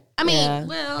not. I mean, Yeah.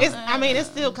 well, It's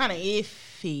still kind of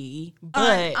iffy,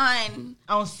 but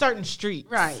on certain streets,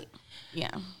 right.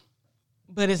 Yeah.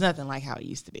 But it's nothing like how it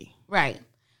used to be. Right.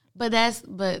 But that's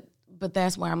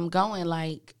where I'm going.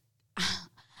 Like,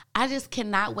 I just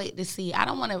cannot wait to see. I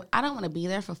don't want to be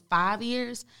there for 5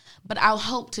 years, but I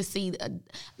hope to see.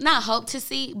 Not hope to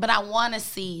see, but I want to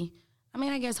see. I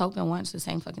mean, I guess hope and want's the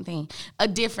same fucking thing. A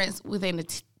difference within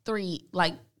the 3,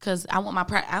 like, because I want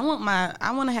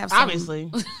to have some,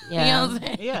 Obviously, Yeah. You know what I'm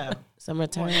saying? yeah. Some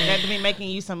return. That to be making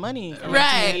you some money,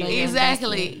 Right, Yeah.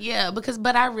 exactly. Yeah,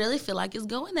 but I really feel like it's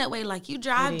going that way. Like, you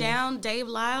drive It is. down Dave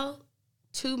Lyle,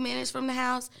 2 minutes from the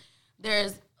house,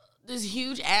 there's this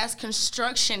huge ass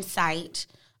construction site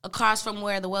across from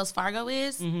where the Wells Fargo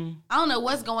is. Mm-hmm. I don't know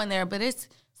what's going there, but it's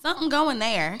something going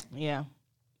there. Yeah.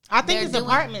 I think They're it's doing-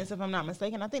 apartments, if I'm not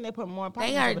mistaken. I think they put more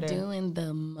apartments They are over there. doing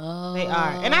the most. They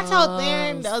are. And I told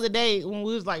Theron the other day when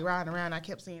we was like riding around, I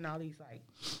kept seeing all these like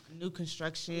new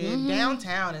construction.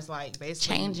 Downtown is like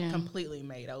basically Changing. completely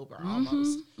made over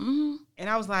almost. Mm-hmm. And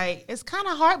I was like, it's kind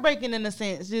of heartbreaking in a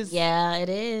sense. Just Yeah, it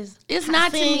is. It's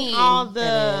not to seeing me. all It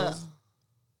the is.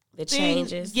 The things,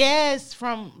 changes. yes,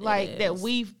 from like that is.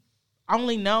 we've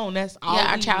only known. That's all Yeah,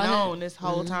 our we've childhood. known this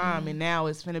whole time, and now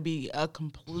it's gonna be a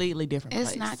completely different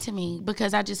It's place. not to me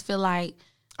because I just feel like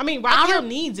I mean, Rock Hill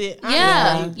needs it.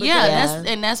 Yeah, honestly, yeah.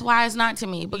 because- That's why it's not to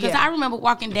me because I remember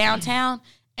walking downtown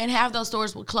and have those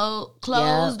stores were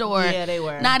closed or they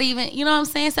were not even. You know what I'm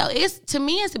saying? So it's to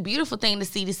me, it's a beautiful thing to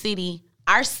see the city,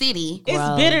 our city, It's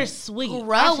grow. bittersweet.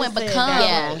 grow and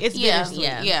become. It's bittersweet.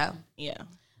 Yeah,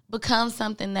 become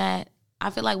something that I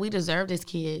feel like we deserved as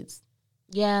kids.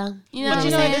 Yeah. You know, But what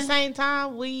you I'm know, at saying? the same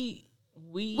time, we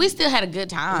still had a good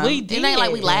time. We It ain't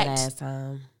like we did. lacked. Last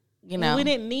time. You know, we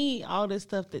didn't need all this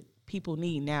stuff that people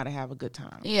need now to have a good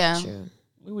time. Yeah, True.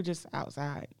 We were just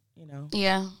outside,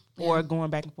 yeah. or going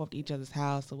back and forth to each other's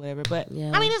house or whatever. But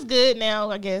Yeah. I mean, it's good now,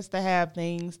 I guess, to have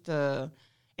things to,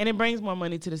 and it brings more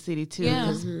money to the city too, Yeah.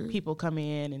 because people come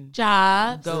in and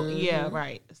Jobs. go. Yeah,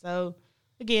 right. So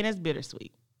again, it's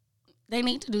bittersweet. They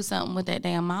need to do something with that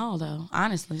damn mall, though.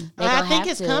 Honestly. They I gonna think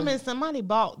have it's to. coming. Somebody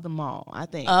bought the mall, I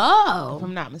think, if Oh,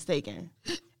 I'm not mistaken.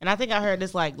 And I think I heard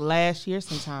this like last year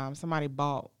sometime. Somebody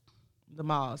bought the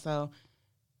mall, so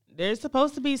there's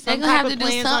supposed to be some gonna have type to of do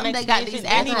plans on something. They got expansion.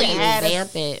 these They need to athletes. add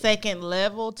Revamp a it. second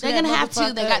level to they're that gonna have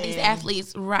to. They got motherfucker, these and-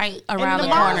 athletes right And around the the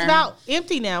mall's corner. about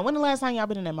empty now. When the last time y'all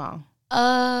been in that mall?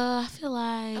 I feel like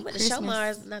I went to Christmas.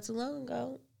 Showmars not too long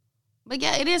ago. But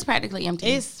yeah, it is practically empty.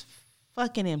 It's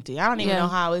fucking empty. I don't even Yeah. know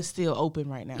how it's still open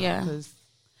right now. Yeah. 'Cause-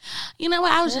 You know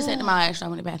what? I was just at the mall actually. I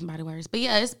went to Bath and Body Works, but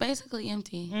yeah, it's basically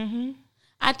empty.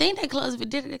 I think they closed.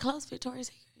 Did they close Victoria's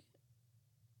Secret?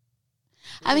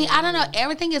 I mean, I don't know.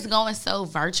 Everything is going so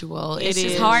virtual. It's It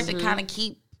just is. hard to kind of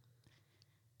keep.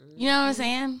 You know what I'm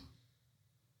saying?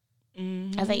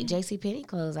 I think JCPenney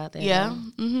closed out there. Yeah.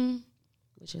 though, Mm-hmm.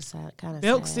 which is kind of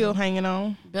Belk's still hanging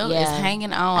on. Belk Yeah. is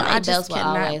hanging on. I I think just Belts will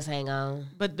cannot. always hang on.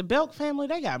 But the Belk family,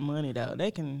 they got money though.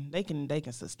 They can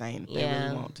sustain if they Yeah.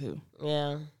 really want to.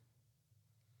 Yeah.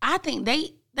 I think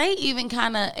they even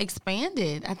kind of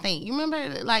expanded. I think you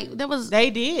remember like there was They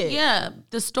did.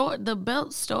 the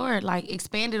Belt store like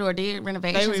expanded or did They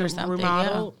renovations or something.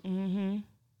 remodeled. Mm-hmm. Yeah.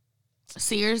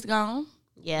 Sears gone.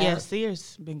 Yeah. Yeah,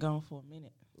 Sears been gone for a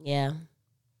minute. Yeah.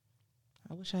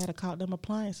 I wish I had caught them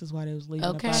appliances while they was leaving.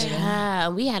 Okay. Up out of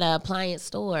there. We had an appliance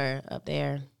store up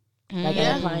there. Like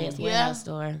Yeah. an appliance Yeah. warehouse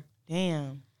store.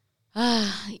 Damn.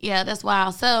 Yeah, that's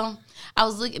wild. So I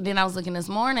was looking this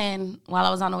morning while I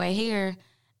was on the way here,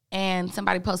 and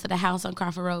somebody posted a house on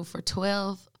Crawford Road for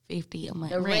 $12.50 a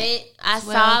month. The rent. red, I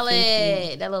saw $12.50.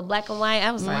 it. That little black and white.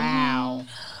 I was like, Wow.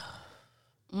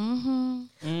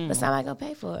 Mm-hmm. but somebody gonna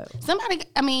pay for it. Somebody,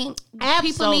 I mean,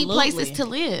 people need places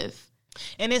Absolutely. to live.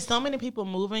 And there's so many people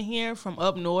moving here from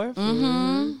up north.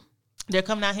 Mm-hmm. They're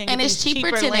coming out here And get it's these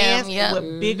cheaper to them, lands yep.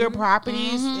 with bigger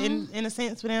properties in a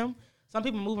sense for them. Some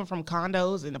people moving from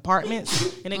condos and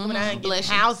apartments, and they coming out here and getting Bless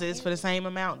you. houses for the same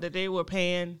amount that they were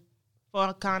paying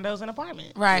for condos and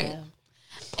apartments. Right. Yeah.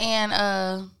 And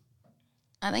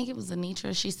I think it was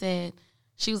Anitra.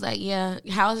 She was like, yeah,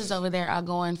 houses over there are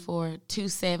going for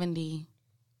 $270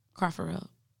 Crawford Road.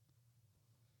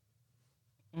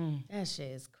 That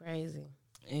shit is crazy.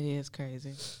 It is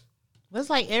crazy. But it's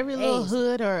like every little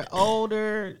hood or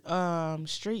older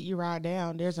street you ride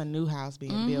down, there's a new house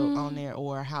being built on there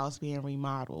or a house being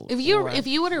remodeled. If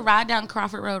you were to ride down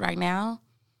Crawford Road right now,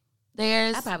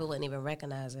 I probably wouldn't even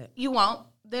recognize it. you won't.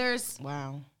 There's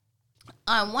Wow.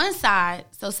 on one side,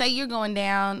 so say you're going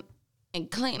down and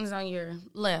Clinton's on your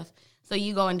left. So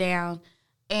you going down,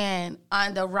 and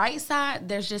on the right side,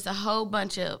 there's just a whole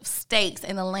bunch of stakes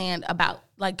in the land about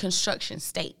like construction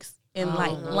stakes in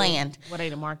like land Where they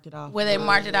done marked it off. where they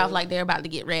marked it off like they're about to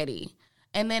get ready.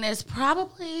 And then it's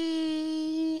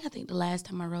probably, I think the last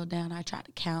time I rode down, I tried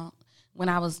to count when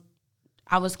I was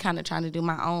kind of trying to do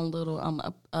my own little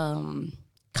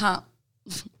comp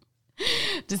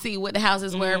to see what the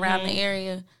houses were around the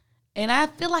area. And I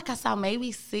feel like I saw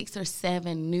maybe 6 or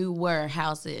 7 newer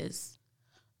houses,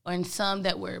 and some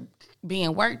that were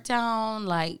being worked on,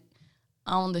 like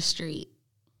on the street.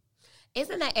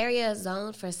 Isn't that area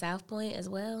zoned for South Point as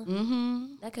well?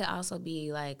 Mm-hmm. That could also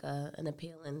be like an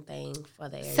appealing thing for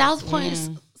the area.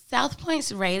 South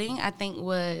Point's rating, I think,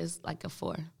 was like a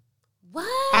 4.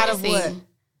 What? Out of see. what?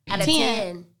 Out of 10.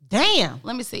 10. Damn.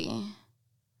 Let me see.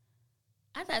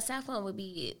 I thought South Point would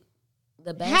be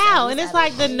the best. How? at And least it's out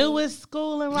like of the 10. newest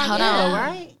school in Rock Hold Hill, on.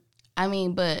 right? I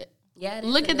mean, but Yeah. it is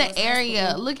look at the newest high area.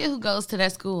 school. Look at who goes to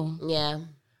that school. Yeah.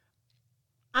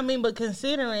 I mean, but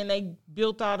considering they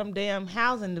built all them damn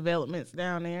housing developments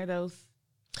down there, those.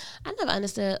 I never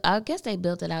understood. I guess they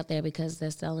built it out there because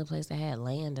that's the only place that had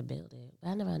land to build it.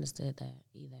 I never understood that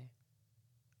either.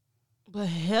 But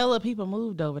hella people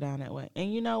moved over down that way.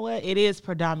 And you know what? It is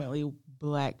predominantly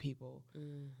black people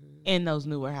in those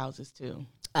newer houses, too.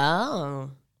 Oh.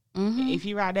 Mm-hmm. If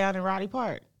you ride down in Roddy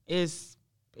Park, it's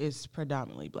is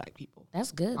predominantly black people.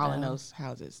 That's good. All in though. those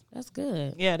houses. That's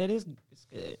good. Yeah, it's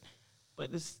good.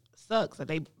 But this sucks that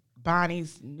they buying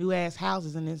these new ass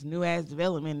houses in this new ass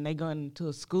development and they going to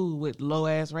a school with low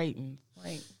ass ratings.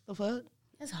 Like, the fuck?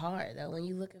 It's hard though when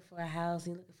you looking for a house,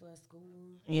 you looking for a school.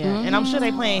 Yeah, and I'm sure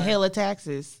they paying hella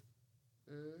taxes.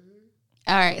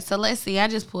 All right, so let's see. I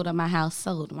just pulled up my house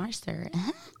sold March 3rd.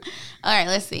 All right,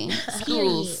 let's see.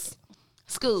 Schools.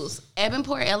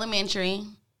 Evanport Elementary.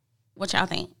 What y'all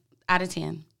think? Out of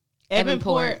 10.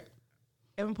 Evanport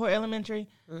Elementary.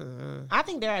 I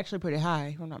think they're actually pretty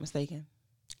high, if I'm not mistaken.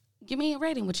 Give me a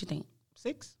rating. What you think?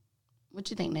 6. What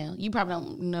you think now? You probably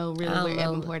don't know really where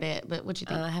Evanport at, but what you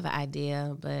think? I have an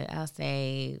idea, but I'll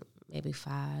say maybe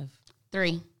 5.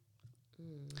 3.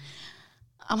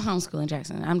 I'm homeschooling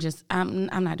Jackson.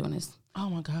 I'm not doing this. Oh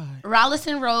my God.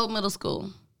 Rollison Road Middle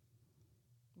School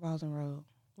Roslyn Road.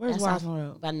 Where's That's Roslyn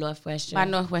Road? By Northwestern. by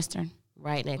Northwestern.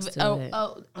 Right next to it.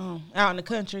 Out in the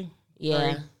country.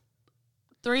 Yeah.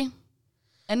 3.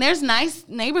 And there's nice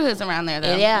neighborhoods around there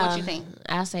though. Yeah. What you think?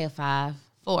 I'll say a 5.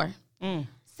 4.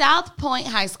 South Point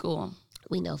High School.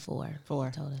 We know 4. 4.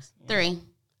 You told us. 3.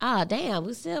 Oh, damn.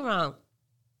 We still wrong.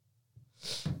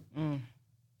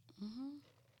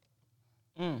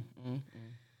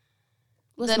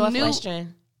 What's The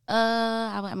Northwestern?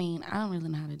 I mean, I don't really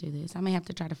know how to do this. I may have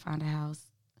to try to find a house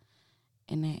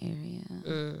in that area.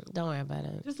 Don't worry about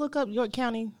it. Just look up York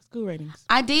County school ratings.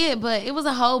 I did, but it was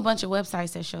a whole bunch of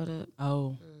websites that showed up.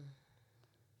 Oh.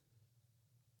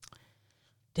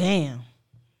 Damn.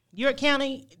 York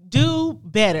County, do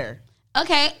better.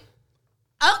 Okay.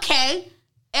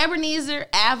 Ebenezer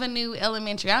Avenue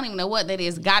Elementary. I don't even know what that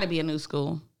is. Got to be a new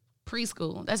school.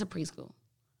 Preschool. That's a preschool.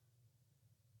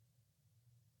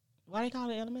 Why they call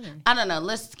it elementary? I don't know.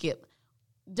 Let's skip.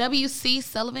 W.C.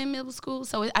 Sullivan Middle School.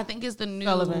 So I think it's the new.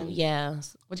 Sullivan. Yeah.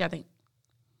 What y'all think?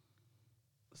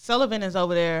 Sullivan is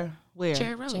over there. Where?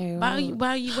 Cherry Road. Cherry Where Road. you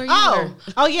where you were?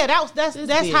 Oh yeah, that's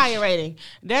bitch. higher rating.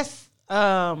 That's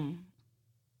 7.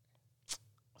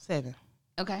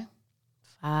 Okay.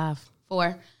 5.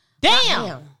 4.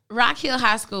 Damn. Rock Hill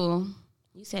High School.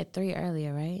 You said 3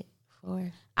 earlier, right?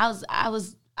 4. I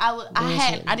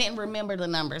didn't remember the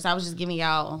numbers. I was just giving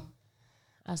y'all.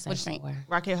 I'll say What you think? 4.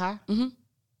 Rock Hill High? Mm-hmm.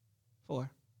 4.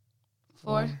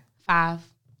 4. 5.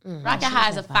 Rock Hill High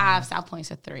is a 5. South Point's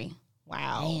a 3.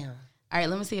 Wow. Damn. All right,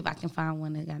 let me see if I can find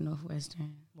one that got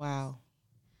Northwestern. Wow.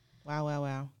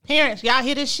 Parents, y'all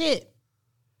hear this shit?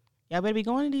 Y'all better be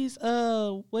going to these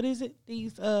what is it?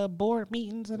 These board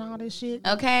meetings and all this shit.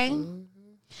 Okay.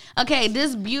 Okay,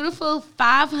 this beautiful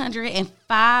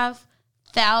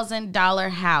 $505,000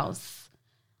 house.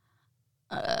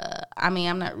 I mean,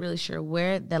 I'm not really sure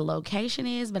where the location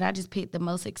is, but I just picked the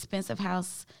most expensive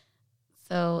house.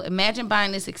 So imagine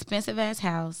buying this expensive ass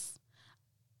house,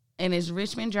 and it's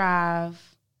Richmond Drive.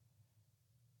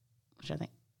 What you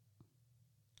think?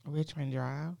 Richmond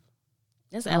Drive.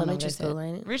 That's I don't know elementary what they school, said.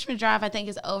 ain't it? Richmond Drive, I think,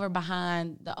 is over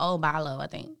behind the old Bilo, I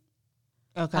think.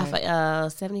 Okay. Off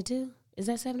of 72? Is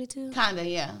that 72? Kinda,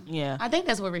 yeah. Yeah. I think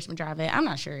that's where Richmond Drive is. I'm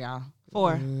not sure, y'all.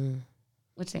 4.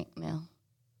 What you think, Mel?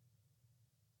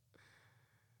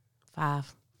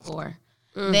 5. 4.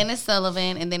 Then it's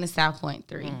Sullivan, and then it's South Point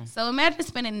 3. So imagine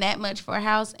spending that much for a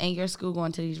house and your school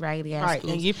going to these raggedy ass Right,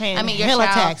 schools. and you're paying your hella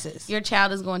child, taxes. Your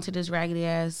child is going to this raggedy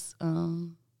ass.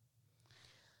 Find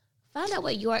out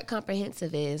what York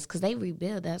Comprehensive is, because they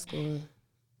rebuild that school.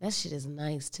 That shit is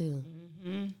nice, too.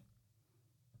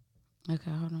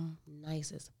 Okay, hold on.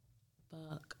 Nice as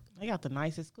fuck. They got the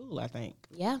nicest school, I think.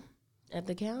 Yeah, at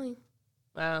the county.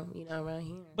 Well, around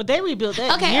here. But they rebuilt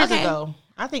that Okay, years okay. ago.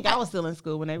 I think I was still in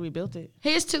school when they rebuilt it.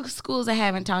 Here's 2 schools I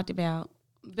haven't talked about.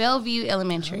 Bellevue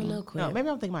Elementary. No, No, maybe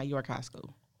I'm thinking about York High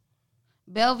School.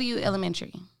 Bellevue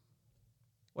Elementary.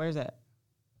 Where's that?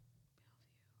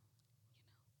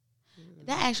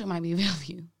 That actually might be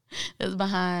Bellevue. It's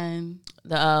behind.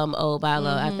 The old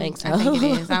Bilo, I think so. I think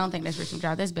it is. I don't think that's Richmond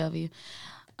Drive. That's Bellevue.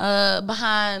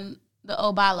 Behind the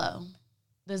old Bilo.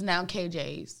 There's now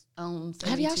KJ's.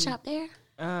 Have y'all shopped there?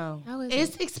 Oh. How is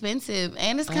It's expensive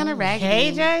and it's kind of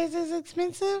raggedy. KJ's is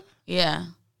expensive? Yeah.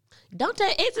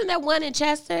 Isn't there one in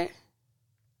Chester?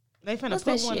 They finna What's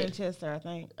put that one shit? in Chester, I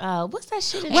think. What's that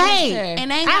shit in Wait, Chester?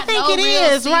 And they ain't I got think no it real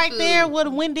is right seafood. there where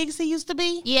the Winn-Dixie used to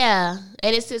be. Yeah,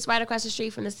 and it sits right across the street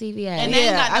from the CVA. And they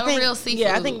ain't got no I think, real seafood.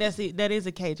 Yeah, I think that is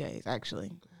a KJ's, actually.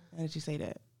 How did you say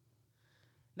that?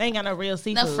 They ain't got no real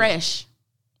seafood. No fresh.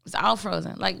 It's all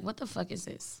frozen. Like, what the fuck is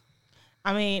this?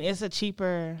 I mean, it's a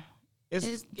cheaper...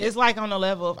 It's like on the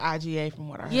level of IGA from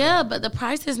what I heard. Yeah, but the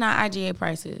price is not IGA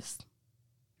prices.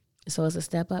 So it's a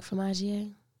step up from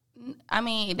IGA? I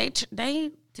mean,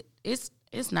 it's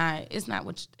It's not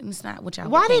what y'all.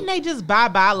 Why didn't they just buy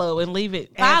Bilo and leave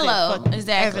it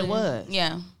exactly as it was?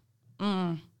 Yeah.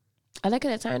 Oh, they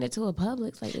could have turned it to a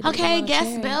Publix. Like Okay,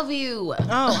 guess Bellevue.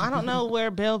 Oh, I don't know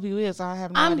where Bellevue is. I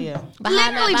have no idea.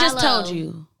 Literally just Bilo. told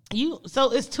you.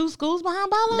 So it's 2 schools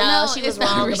behind Bilo? No, she was it's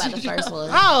not wrong about the Regina. first one.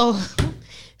 Oh,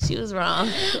 She was wrong.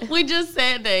 We just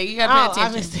said that. You gotta pay I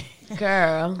attention. missed it.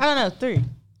 Girl. I don't know. 3.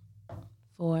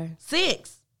 4.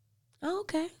 6. Oh,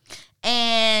 okay.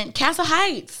 And Castle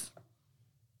Heights.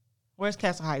 Where's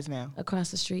Castle Heights now?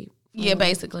 Across the street. Yeah,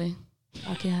 basically.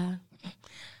 Okay, High.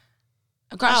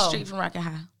 Across the Oh. street from Rocket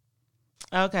High.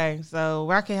 Okay, so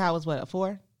Rocket High was what? A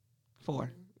 4?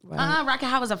 4. Right. Rocket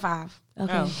High was a 5.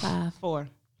 Okay, Oh. 5. 4.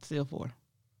 Still 4.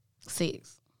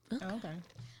 6. Oh, okay.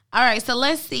 All right, so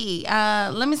let's see.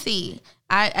 Let me see.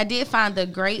 I did find the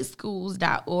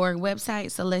greatschools.org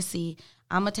website. So let's see.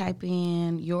 I'm going to type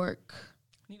in York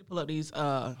Need to pull up these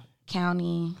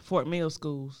County. Fort Mill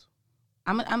schools.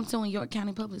 I'm doing York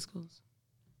County Public Schools.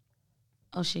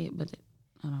 Oh, shit. But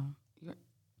hold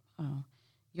on.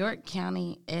 York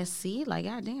County SC? Like,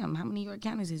 goddamn, how many York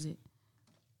counties is it?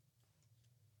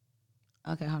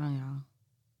 Okay, hold on, y'all.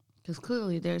 Because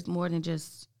clearly there's more than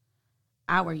just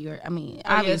our York. I mean,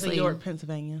 obviously. York,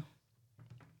 Pennsylvania.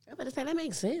 I'm about to say, that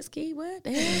makes sense, Key. What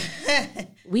the hell?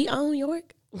 We own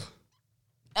York?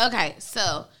 Okay,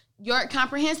 so York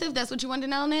Comprehensive, that's what you want to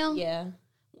know now? Yeah.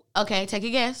 Okay, take a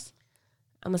guess.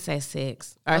 I'm going to say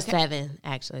 6. Or 7,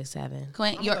 actually, 7.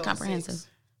 Quint, I'm York going Comprehensive. 6.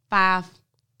 5.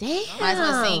 Damn. Might as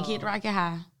well sing Kid Rocket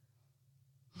High.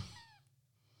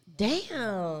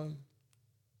 Damn.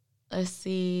 Let's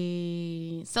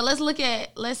see. So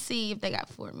let's see if they got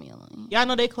Fort Mill. Y'all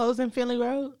know they closing Finley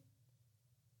Road?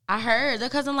 I heard they're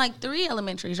closing like 3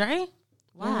 elementaries, right?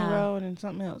 Finley Road and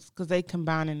something else because they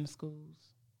combining the schools.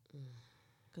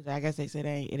 Because I guess they said it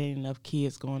ain't enough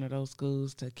kids going to those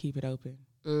schools to keep it open.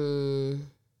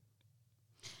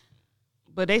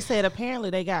 But they said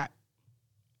apparently they got,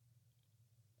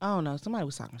 I don't know, somebody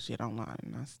was talking shit online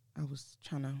and I was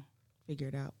trying to figure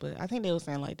it out. But I think they were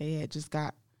saying like they had just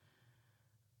got,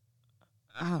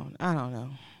 I don't know.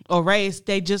 Or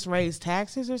they just raised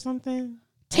taxes or something.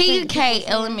 TK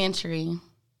Elementary.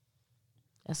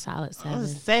 A solid It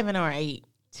was 7. 7 or 8.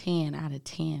 10 out of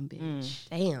 10, bitch.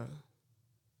 Damn.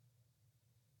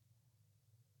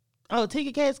 Oh,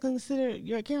 TK is considered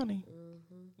York County?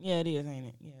 Yeah, it is, ain't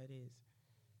it? Yeah, it is.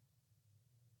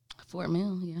 Fort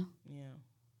Mill, yeah. Yeah.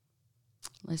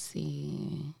 Let's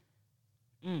see.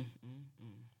 Gold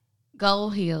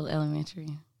Gold Hill Elementary.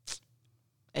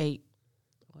 8.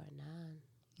 Or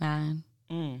 9.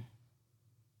 Mm.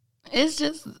 It's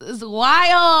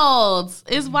wild.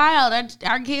 It's wild.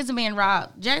 Our kids are being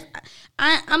robbed. Jax,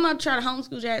 I'm going to try to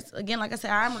homeschool Jax. Again, like I said,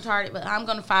 I'm retarded, but I'm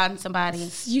going to find somebody.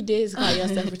 You did call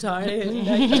yourself retarded.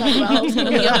 Now you talking about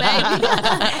homeschooling your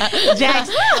baby. Jax,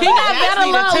 He got better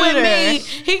luck with me.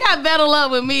 He got better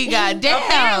luck with me, goddamn.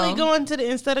 Apparently going to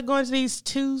instead of going to these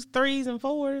 2s, 3s, and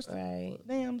 4s, Right.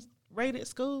 damn rated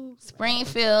schools.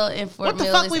 Springfield and Fort What the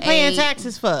Mill fuck is we paying A.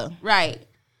 taxes for? Right.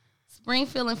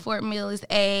 Springfield and Fort Mill is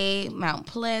A. Mount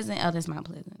Pleasant. Oh, that's Mount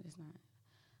Pleasant. It's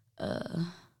not.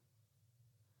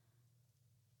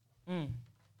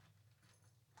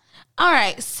 All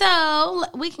right, so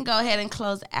we can go ahead and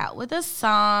close out with a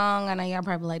song. I know y'all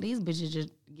probably like, these bitches just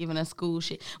giving us school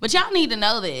shit. But y'all need to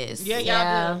know this. Yeah, y'all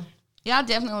Yeah. do. Y'all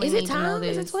definitely Is need it to know time?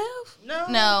 this. Is it 12?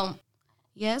 No.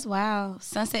 Yes, wow.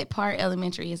 Sunset Park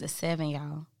Elementary is a 7,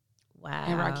 y'all. Wow.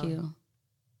 In Rock Hill.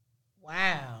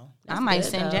 Wow. I might good,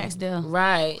 send though. Jax there.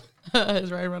 Right.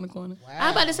 It's right around the corner. I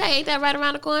was about to say, ain't that right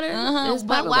around the corner? It's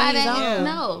But probably why where he's that? on.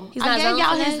 No. He's I not gave zoned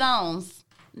y'all for his that? zones.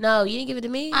 No, you didn't give it to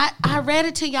me? I read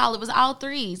it to y'all. It was all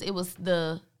 3s. It was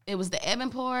the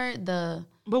Evanport,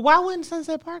 But why wouldn't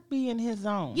Sunset Park be in his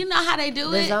zone? you know how they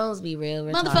do The it? zones be real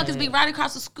retarded. Motherfuckers be right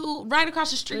across the school, right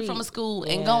across the street from a school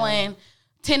and Yeah. going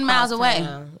 10 miles away.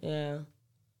 Crosstown, yeah.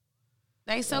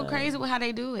 They so crazy with how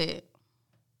they do it.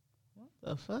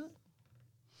 The fuck?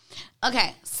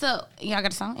 Okay, so y'all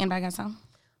got a song? Anybody got a song?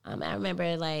 I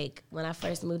remember, like, when I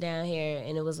first moved down here,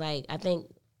 and it was like, I think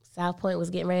South Point was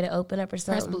getting ready to open up or Press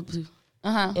something. blue.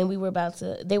 Uh-huh. And we were about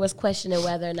to, they was questioning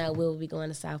whether or not we would be going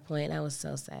to South Point, and I was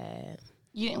so sad.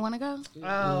 You didn't want to go?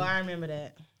 Oh, I remember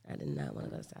that. I did not want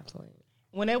to go to South Point.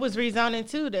 When it was rezoning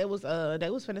too, they was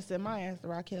finna send my ass to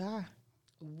Rock Hill High.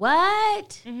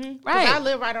 What? Mm-hmm. Right. I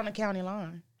live right on the county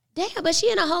line. Damn, but she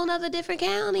in a whole nother different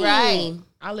county. Right.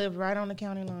 I live right on the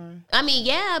county line. I mean,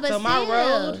 yeah, but So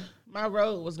still. my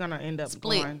road was gonna end up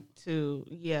Split. going to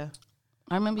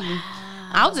I remember you.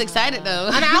 I was excited though.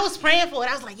 And I was praying for it.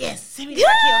 I was like, yes, send me to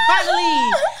Rock Hill.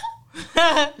 Finally.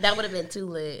 That would have been too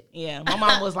lit. Yeah, my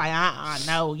mom was like,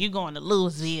 no, you going to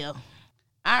Louisville.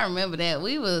 I remember that. I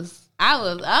was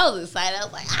excited. I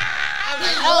was like,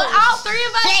 all three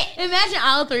of us. Imagine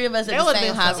all three of us at the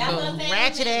same high school.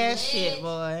 Ratchet ass shit,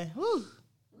 boy. Whew.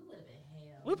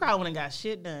 We probably wouldn't got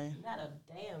shit done. Not a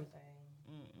damn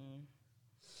thing.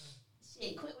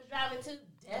 Shit, Quint was driving too.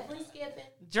 Definitely skipping.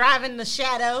 Driving the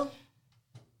shadow.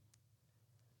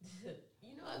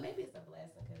 You know what? Maybe it's a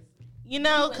blessing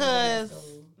Because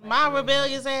my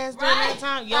rebellious ass during that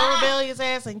time, your rebellious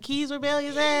ass, and Key's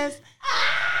rebellious ass.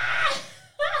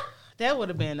 That would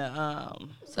have been a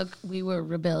So we were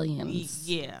rebellions.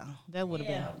 Yeah, that would have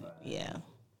been. Yeah,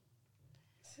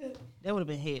 that would have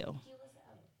been hell.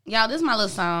 Y'all, this is my little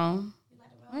song.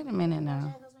 Wait a minute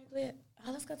now.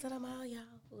 Oh, let's go to the mall, y'all.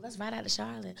 Ooh, let's ride out to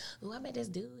Charlotte. Ooh, I met this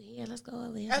dude here. Let's go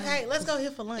over here. Okay, let's go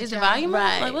here for lunch. Is the volume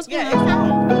right? Like, what's going Yeah,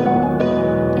 on?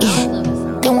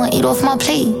 They want to eat off my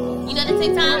plate. You know the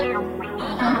TikTok?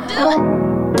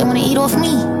 They want to eat off me.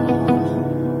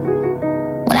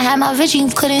 When I had my vision,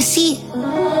 you couldn't see it.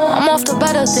 I'm off the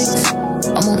better things.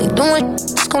 I'm only doing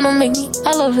it's gonna make me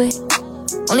elevate.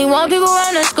 Only one people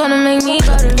around that's gonna make me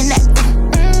better. And that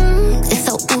it's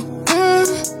so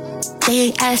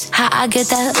They ask how I get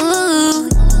that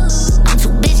I'm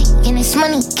too busy getting this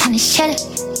money, getting this cheddar.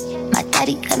 My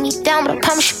daddy let me down, but I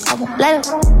promise you I won't let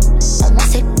him. I won't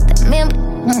say that man, but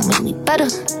won't make me better.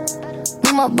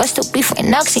 Me my bust still be for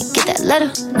now, 'cause he get that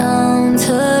letter. Numb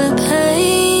to the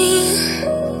pain.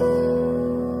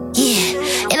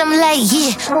 Yeah, and I'm like,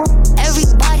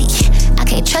 everybody, I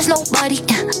can't trust nobody.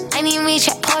 I need me a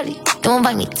chat party, don't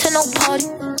invite me to no party.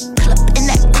 Pull up in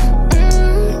that,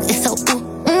 it's so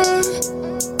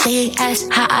They ask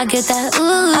how I get that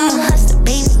I'm a hustler,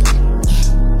 baby.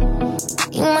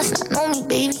 You must not know me,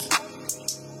 baby.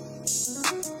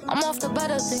 I'm off the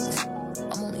better things.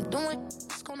 I'm only doing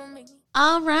it's gonna make me.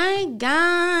 All right,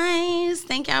 guys.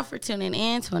 Thank y'all for tuning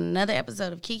in to another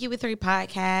episode of Kiki with 3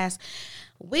 podcast.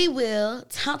 We will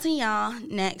talk to y'all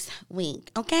next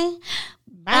week, okay?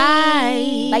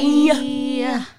 Bye. Bye.